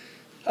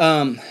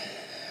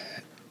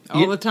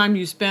All the time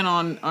you spend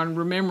on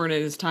remembering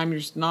it is time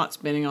you're not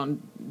spending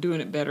on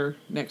doing it better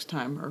next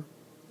time. Or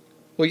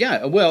Well,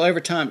 yeah. Well,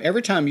 every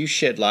time you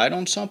shed light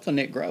on something,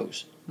 it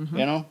grows.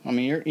 You know, I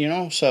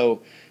mean,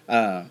 so.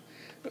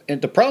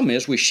 And the problem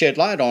is we shed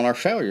light on our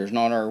failures,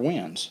 not our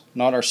wins,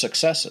 not our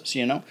successes.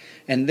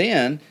 And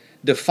then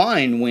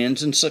define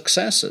wins and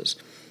successes,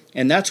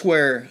 and that's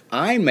where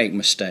I make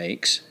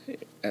mistakes.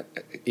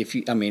 If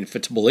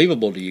it's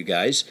believable to you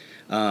guys,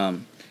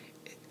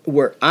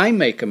 where I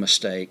make a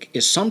mistake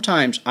is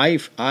sometimes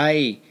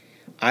I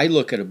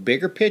look at a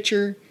bigger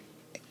picture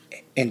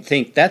and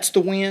think that's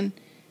the win,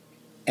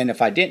 and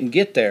if I didn't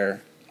get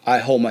there, I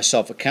hold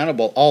myself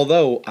accountable.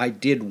 Although I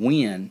did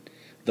win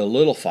the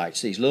little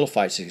fights, these little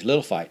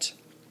fights.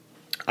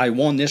 I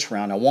won this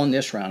round, I won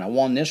this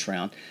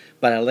round,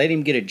 but I let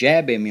him get a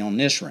jab in me on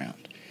this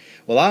round.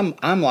 Well,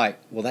 I'm like,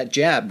 well, that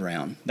jab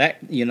round,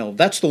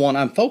 that's the one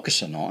I'm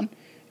focusing on,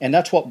 and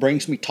that's what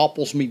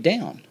topples me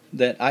down.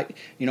 That I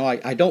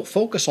don't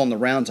focus on the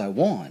rounds I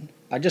won.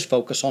 I just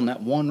focus on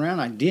that one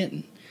round I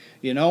didn't.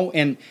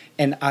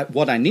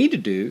 What I need to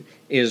do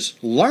is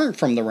learn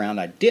from the round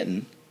I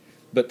didn't,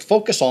 but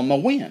focus on my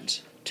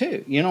wins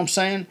too. You know what I'm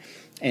saying?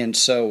 And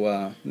so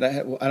I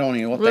don't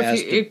even know what that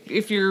has to.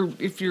 If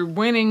you're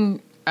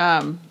winning,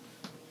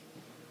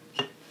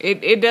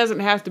 it doesn't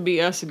have to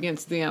be us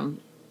against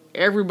them.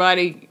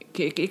 Everybody,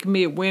 it can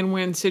be a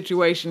win-win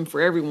situation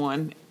for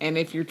everyone. And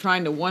if you're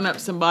trying to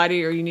one-up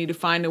somebody, or you need to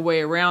find a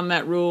way around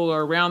that rule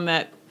or around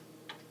that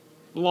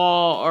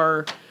law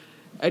or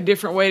a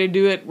different way to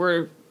do it,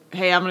 where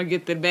hey, I'm going to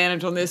get the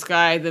advantage on this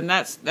guy, then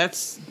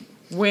that's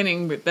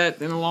winning. But that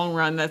in the long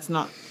run, that's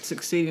not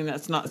succeeding.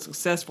 That's not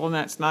successful, and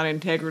that's not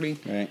integrity.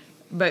 Right.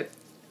 But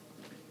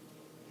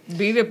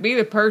be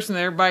the person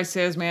that everybody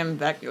says, man,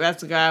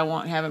 that's the guy I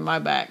want having my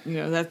back.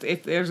 That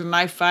if there's a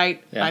knife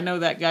fight, yeah. I know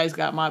that guy's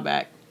got my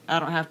back. I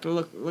don't have to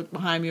look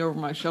behind me over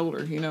my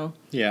shoulder.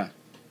 Yeah.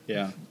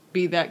 Yeah.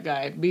 Be that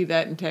guy. Be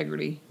that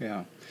integrity.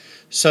 Yeah.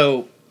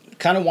 So,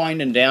 kind of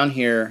winding down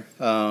here,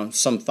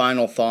 some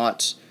final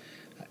thoughts.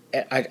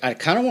 I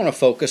kind of want to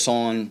focus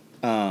on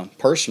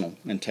personal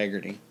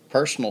integrity,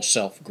 personal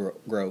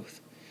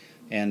self-growth.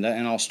 And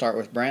I'll start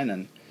with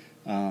Brandon.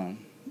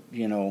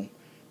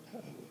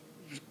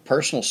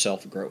 Personal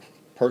self-growth,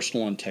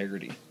 personal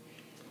integrity.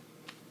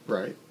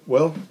 Right.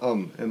 Well,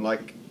 and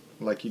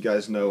like you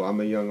guys know, I'm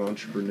a young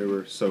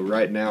entrepreneur. So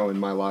right now in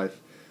my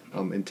life,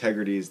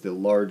 integrity is the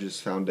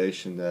largest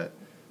foundation that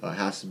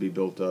has to be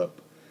built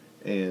up.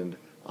 And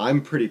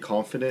I'm pretty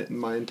confident in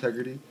my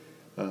integrity.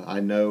 I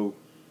know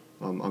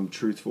I'm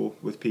truthful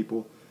with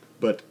people.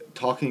 But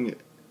talking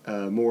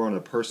more on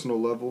a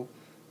personal level,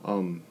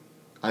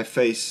 I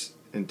face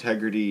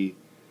integrity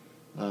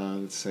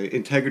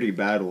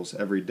battles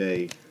every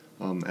day.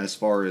 As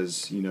far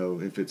as,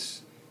 if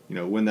it's,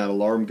 when that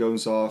alarm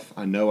goes off,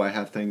 I know I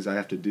have things I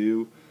have to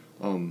do.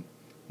 I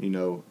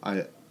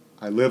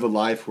live a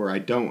life where I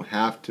don't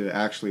have to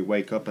actually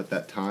wake up at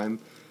that time,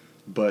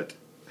 but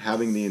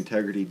having the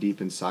integrity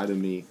deep inside of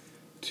me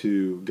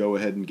to go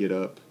ahead and get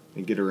up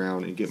and get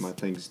around and get my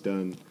things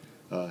done,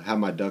 have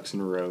my ducks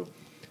in a row.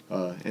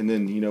 And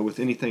then, with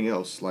anything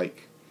else,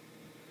 like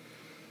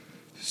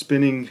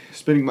spending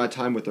my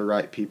time with the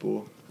right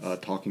people,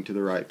 talking to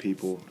the right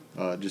people,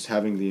 just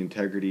having the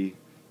integrity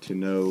to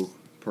know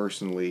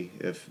personally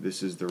if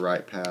this is the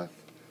right path,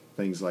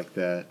 things like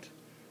that.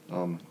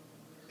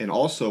 And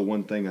also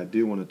one thing I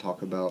do want to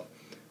talk about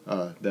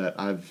that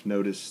I've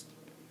noticed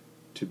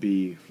to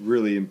be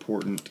really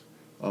important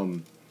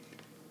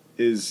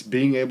is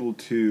being able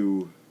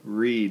to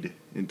read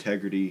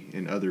integrity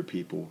in other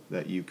people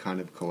that you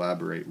kind of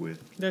collaborate with.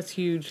 That's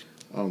huge.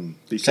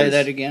 Say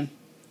that again.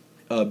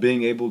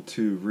 Being able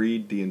to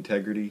read the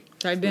integrity.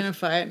 To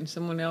identify it in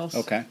someone else.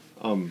 Okay.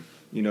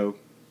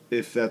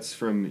 If that's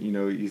from,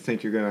 you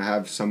think you're going to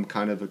have some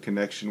kind of a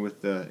connection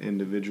with the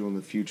individual in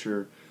the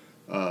future,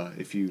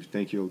 if you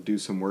think you'll do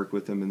some work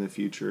with them in the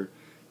future,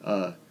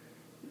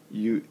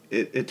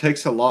 it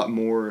takes a lot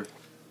more.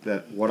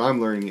 That what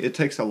I'm learning, it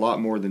takes a lot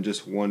more than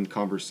just one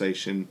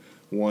conversation,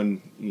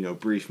 one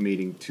brief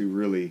meeting to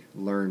really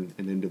learn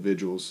an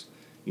individual's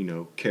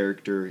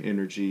character,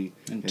 energy,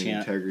 and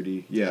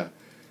integrity. Yeah,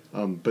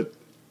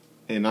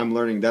 and I'm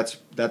learning that's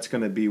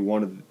going to be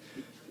one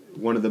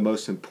of the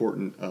most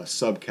important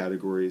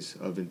subcategories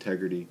of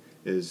integrity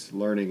is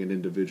learning an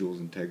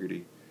individual's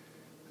integrity,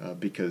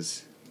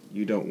 because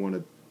you don't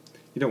want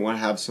to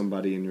have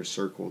somebody in your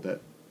circle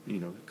that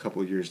a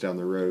couple of years down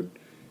the road,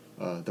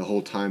 the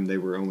whole time they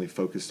were only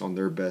focused on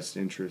their best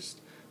interest,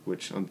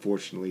 which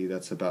unfortunately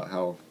that's about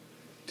how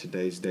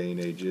today's day and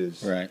age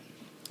is. Right.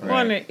 Well,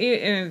 and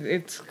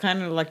it's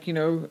kind of like,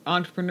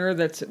 entrepreneur,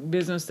 that's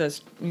business,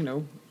 that's,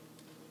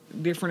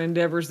 different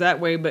endeavors that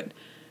way. But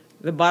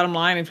the bottom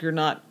line, if you're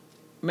not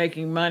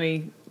making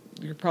money,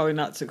 you're probably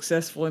not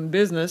successful in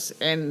business.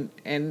 And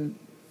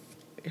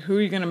who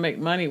are you going to make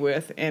money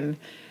with? And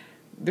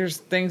there's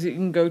things that you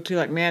can go to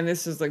like, man,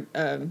 this is like,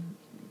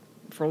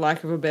 for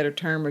lack of a better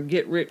term, a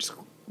get rich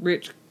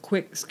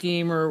quick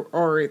scheme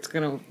or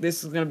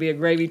this is gonna be a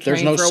gravy train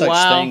There's no for a such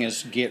while. thing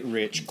as get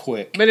rich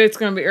quick. But it's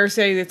gonna be, or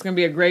say it's gonna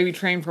be a gravy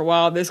train for a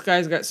while. This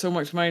guy's got so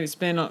much money to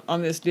spend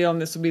on this deal,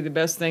 and this will be the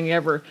best thing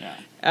ever.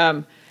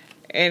 Yeah.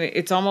 And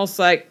it's almost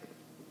like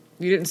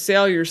you didn't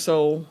sell your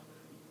soul,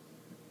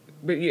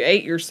 but you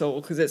ate your soul,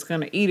 because it's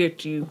gonna eat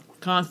at you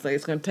constantly.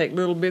 It's gonna take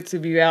little bits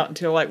of you out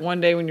until, like, one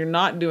day when you're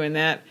not doing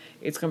that,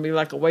 it's gonna be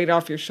like a weight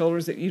off your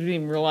shoulders that you didn't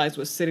even realize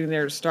was sitting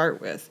there to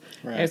start with.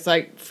 Right. And it's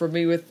like, for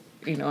me, with,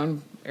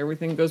 and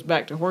everything goes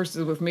back to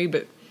horses with me,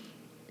 but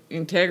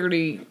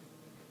integrity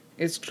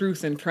is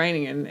truth and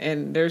training,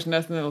 and there's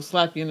nothing that'll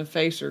slap you in the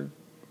face or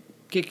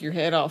kick your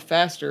head off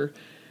faster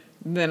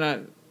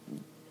than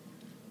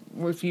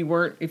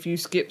if you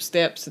skip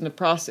steps in the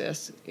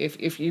process,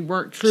 if you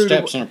weren't true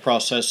Steps to, in a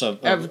process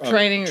of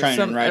training, or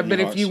something, riding but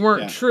the if you horse.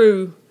 weren't Yeah.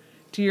 true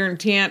to your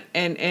intent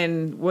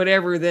and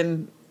whatever,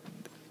 then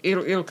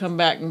it'll come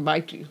back and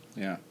bite you.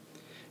 Yeah.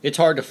 It's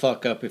hard to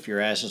fuck up if your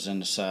ass is in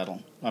the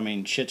saddle. I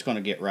mean, shit's going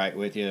to get right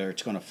with you, or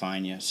it's going to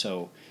find you.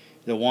 So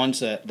the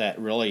ones that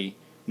really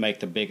make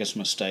the biggest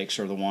mistakes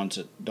are the ones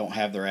that don't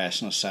have their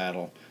ass in the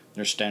saddle.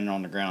 They're standing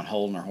on the ground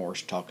holding their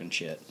horse, talking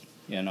shit,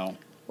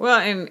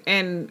 Well,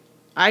 and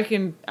I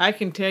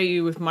can tell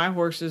you with my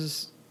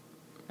horses,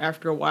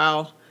 after a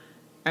while,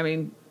 I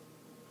mean,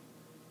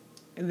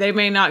 they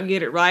may not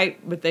get it right,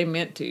 but they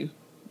meant to,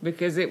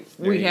 because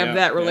we you have go.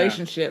 that Yeah.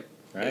 relationship.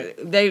 Right.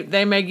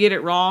 They may get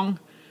it wrong,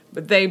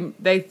 but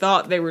they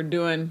thought they were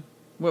doing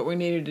what we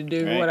needed to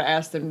do, Right. what I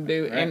asked them to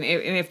do, Right. and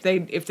if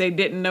they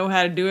didn't know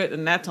how to do it,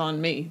 then that's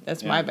on me.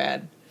 That's my Yeah.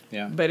 bad.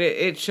 Yeah. But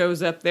it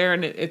shows up there,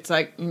 and it's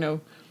like,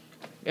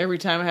 every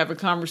time I have a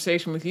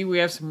conversation with you, we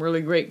have some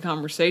really great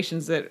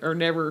conversations that are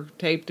never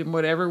taped and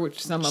whatever,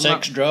 which some of them.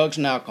 Sex, drugs,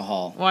 and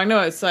alcohol. Well, I know,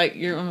 it's like,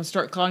 I'm going to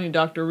start calling you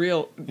Dr.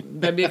 Real.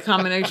 That'd be a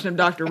combination of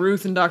Dr.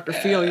 Ruth and Dr.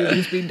 Phil. You'd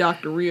just be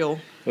Dr. Real.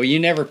 Well, you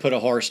never put a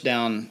horse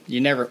down. You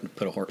never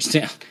put a horse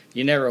down.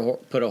 You never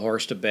put a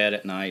horse to bed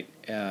at night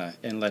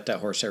and let that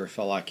horse ever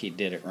feel like he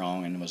did it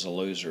wrong and was a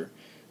loser.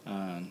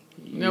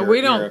 No,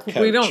 we you're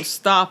a don't coach.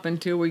 stop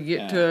until we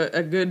get to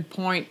a good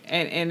point,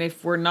 and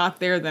if we're not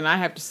there, then I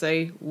have to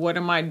say, what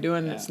am I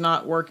doing that's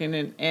not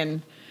working,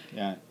 and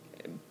Yeah.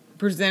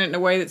 present it in a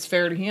way that's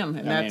fair to him.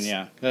 And I that's,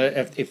 mean,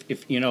 yeah.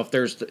 If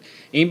there's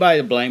anybody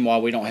to blame why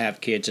we don't have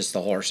kids, it's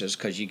the horses,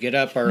 because you get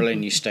up early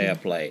and you stay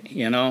up late.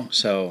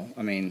 So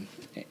I mean,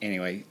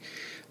 anyway.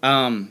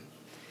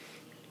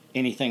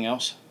 Anything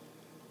else?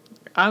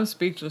 I'm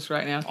speechless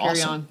right now.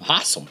 Carry on.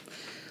 Awesome.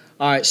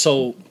 All right,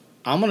 so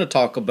I'm going to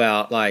talk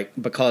about,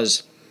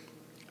 because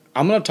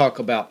I'm going to talk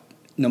about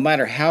no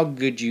matter how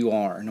good you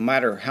are, no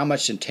matter how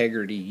much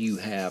integrity you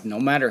have, no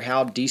matter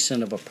how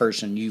decent of a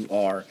person you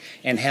are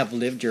and have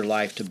lived your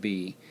life to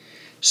be,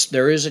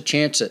 there is a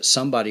chance that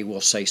somebody will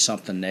say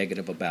something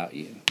negative about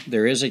you.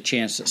 There is a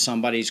chance that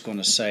somebody's going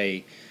to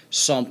say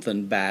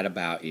something bad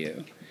about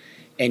you.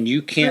 And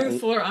you can't...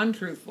 Truthful or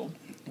untruthful?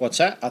 What's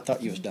that? I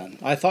thought you was done.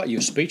 I thought you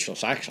was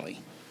speechless, actually.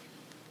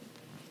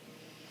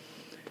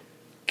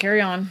 Carry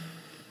on.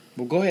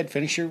 Well, go ahead.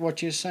 Finish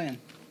what you were saying.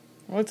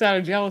 What's out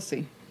of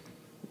jealousy?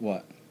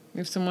 What?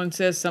 If someone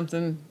says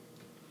something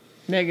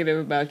negative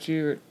about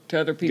you or to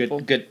other people.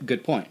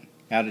 Good point.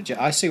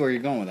 I see where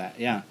you're going with that.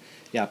 Yeah.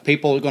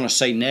 People are going to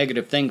say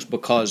negative things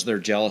because they're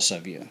jealous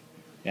of you.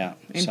 Yeah.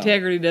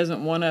 Integrity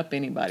doesn't one up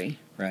anybody.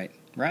 Right.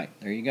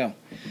 There you go.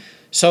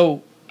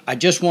 So I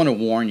just want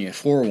to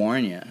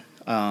forewarn you,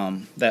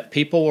 that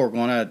people are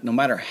going to, no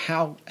matter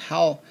how.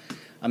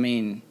 I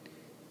mean,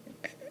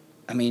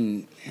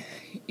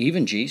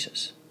 even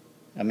Jesus.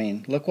 I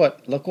mean, look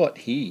what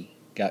he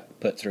got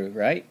put through,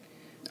 right?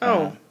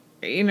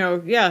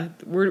 Yeah,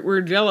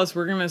 we're jealous.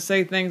 We're gonna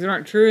say things that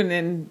aren't true, and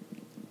then,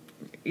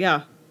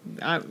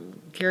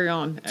 carry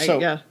on. So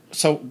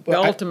The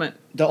ultimate.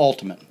 The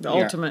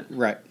ultimate.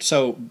 Right.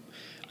 So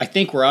I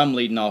think where I'm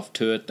leading off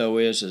to it, though,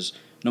 is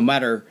no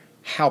matter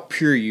how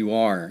pure you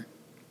are,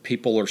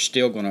 people are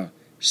still going to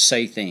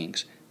say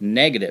things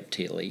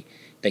negatively.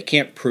 They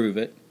can't prove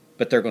it,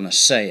 but they're going to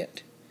say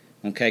it.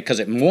 Okay? Because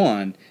it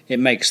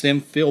makes them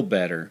feel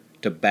better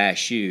to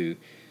bash you.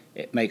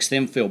 It makes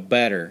them feel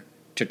better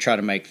to try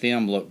to make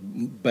them look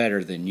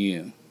better than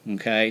you.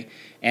 Okay?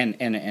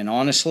 And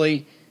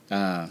honestly,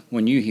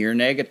 when you hear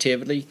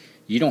negativity,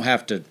 you don't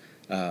have to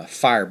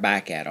fire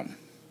back at them.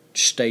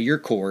 Stay your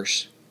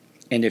course.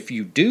 And if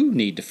you do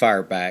need to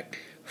fire back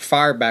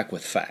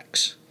with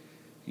facts,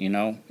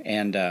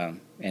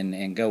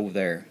 and go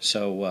there.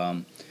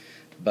 So,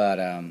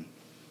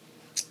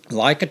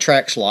 like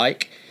attracts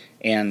like,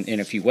 and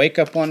if you wake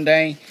up one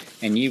day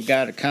and you've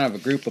got a kind of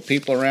a group of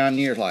people around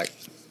you, you're like,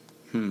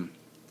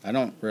 I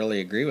don't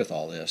really agree with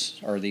all this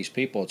or these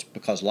people. It's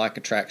because like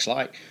attracts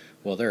like.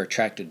 Well, they're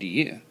attracted to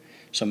you.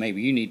 So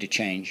maybe you need to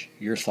change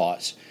your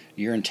thoughts,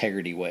 your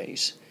integrity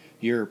ways,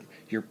 your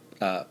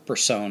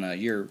persona,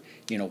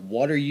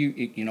 what are you,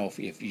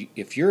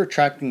 if you're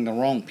attracting the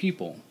wrong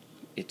people,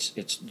 it's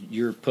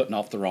you're putting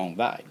off the wrong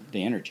vibe,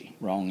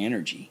 wrong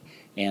energy.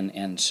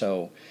 And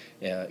so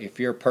if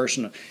you're a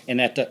person, and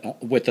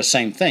with the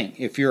same thing,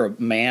 if you're a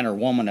man or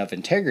woman of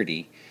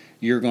integrity,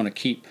 you're going to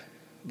keep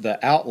the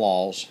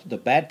outlaws, the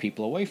bad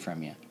people, away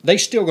from you. They're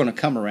still going to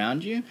come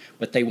around you,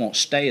 but they won't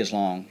stay as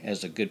long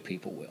as the good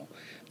people will.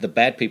 The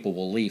bad people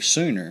will leave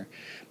sooner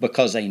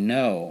because they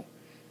know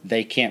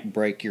they can't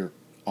break your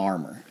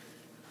armor.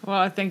 Well,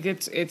 I think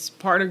it's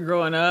part of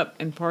growing up,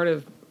 and part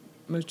of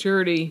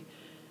maturity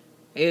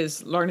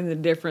is learning the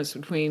difference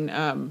between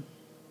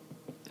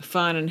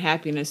fun and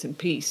happiness and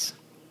peace.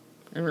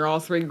 And they're all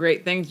three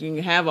great things. You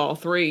can have all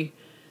three,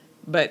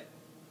 but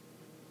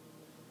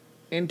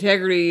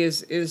integrity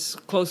is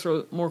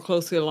more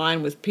closely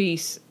aligned with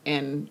peace,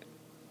 and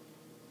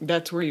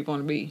that's where you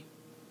want to be.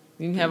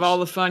 You can have all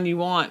the fun you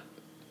want,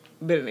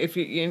 but if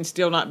you can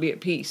still not be at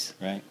peace.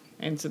 Right.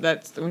 And so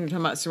that's when you're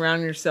talking about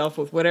surrounding yourself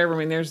with whatever. I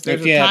mean, there's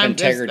if a you time. have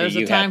integrity, there's a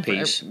you time have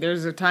peace.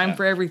 there's a time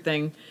for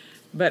everything,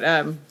 but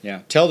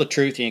Yeah. Tell the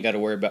truth. You ain't got to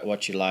worry about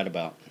what you lied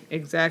about.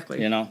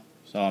 exactly. You know.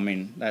 So I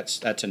mean,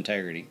 that's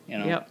integrity. You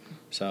know. Yep.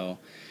 So,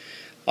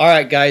 all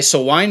right, guys.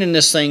 So winding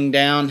this thing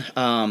down,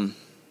 man.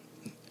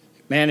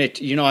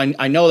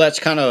 I know that's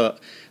kind of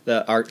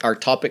our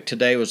topic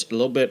today was a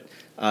little bit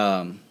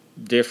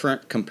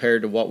different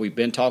compared to what we've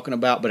been talking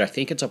about, but I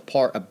think it's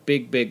a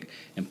big,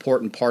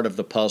 important part of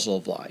the puzzle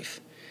of life.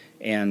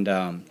 And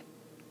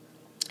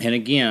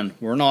again,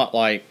 we're not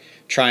like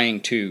trying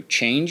to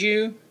change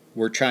you.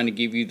 We're trying to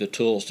give you the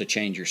tools to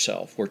change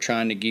yourself. We're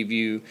trying to give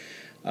you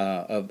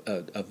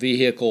a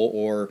vehicle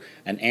or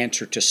an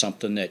answer to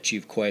something that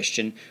you've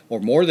questioned, or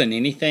more than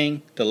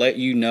anything, to let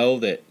you know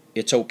that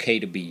it's okay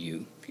to be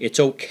you. It's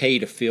okay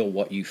to feel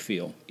what you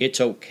feel. It's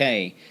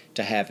okay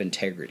to have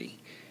integrity.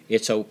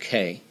 It's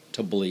okay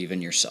to believe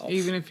in yourself.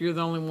 Even if you're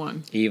the only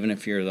one. Even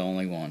if you're the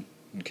only one.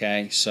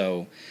 Okay?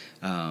 So,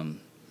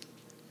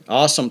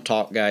 awesome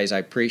talk, guys. I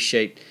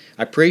appreciate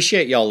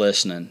y'all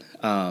listening.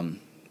 And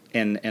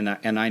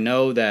I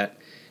know that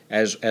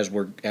as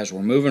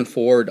we're moving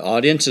forward, the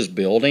audience is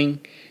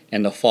building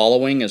and the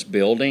following is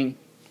building.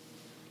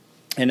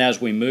 And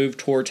as we move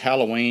towards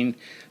Halloween,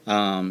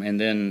 and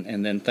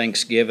then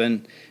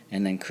Thanksgiving,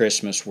 and then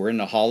Christmas, we're in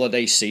the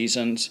holiday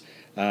seasons.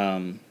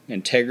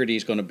 Integrity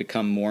is going to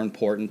become more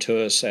important to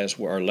us as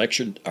our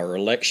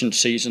election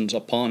season's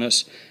upon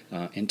us.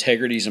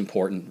 Integrity is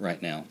important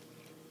right now,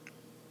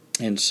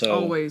 and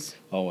so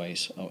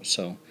Always.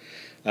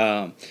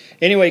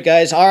 Anyway,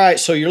 guys, all right.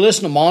 So you're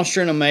listening to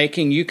Monster in the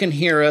Making. You can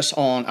hear us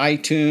on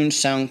iTunes,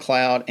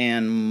 SoundCloud,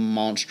 and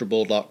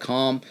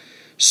Monsterable.com.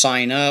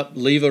 Sign up,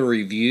 leave a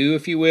review,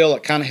 if you will.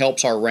 It kind of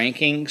helps our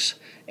rankings,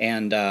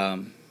 and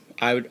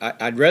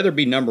I'd rather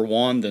be number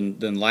one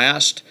than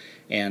last.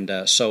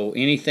 And so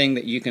anything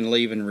that you can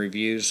leave in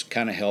reviews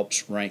kind of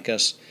helps rank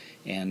us,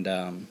 and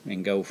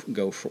go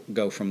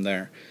from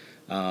there.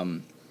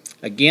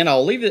 Again,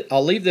 I'll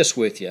leave this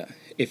with you.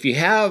 If you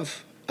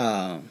have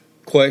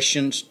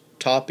questions,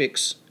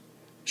 topics,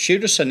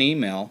 shoot us an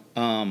email.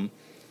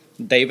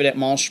 David at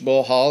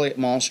Monsterable, Holly at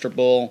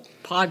Monsterable.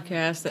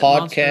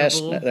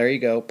 Podcast. There you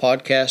go.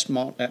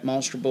 Podcast at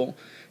Monsterable.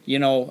 You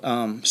know,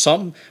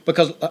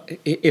 because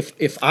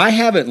if I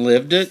haven't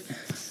lived it,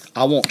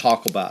 I won't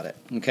talk about it,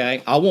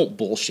 okay? I won't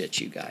bullshit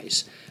you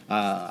guys.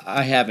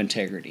 I have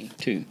integrity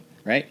too,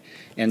 right?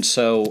 And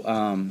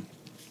so,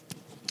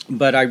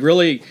 but I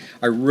really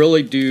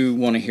do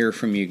want to hear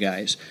from you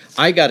guys.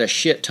 I got a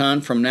shit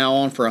ton from now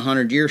on for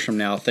 100 years from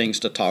now, things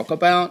to talk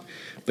about.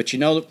 But you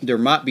know, there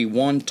might be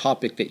one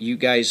topic that you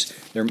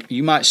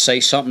might say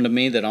something to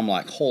me that I'm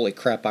like, holy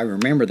crap, I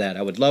remember that.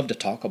 I would love to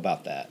talk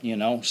about that, you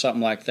know,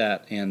 something like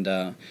that.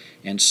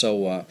 And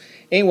so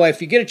anyway,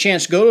 if you get a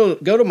chance, go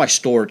to my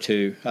store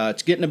too.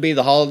 It's getting to be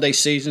the holiday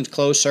season's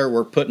closer.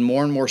 We're putting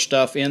more and more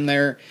stuff in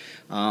there,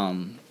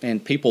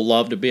 and people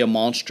love to be a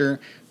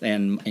monster.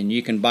 And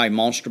you can buy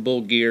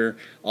Monsterable gear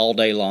all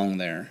day long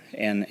there.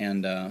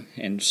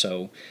 And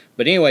so,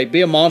 but anyway,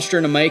 be a monster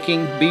in the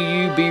making. Be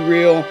you, be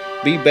real,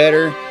 be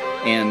better.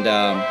 And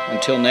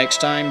until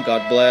next time,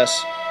 God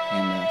bless.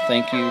 And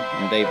thank you.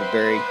 I'm David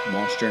Berry,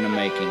 Monster in the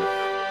Making.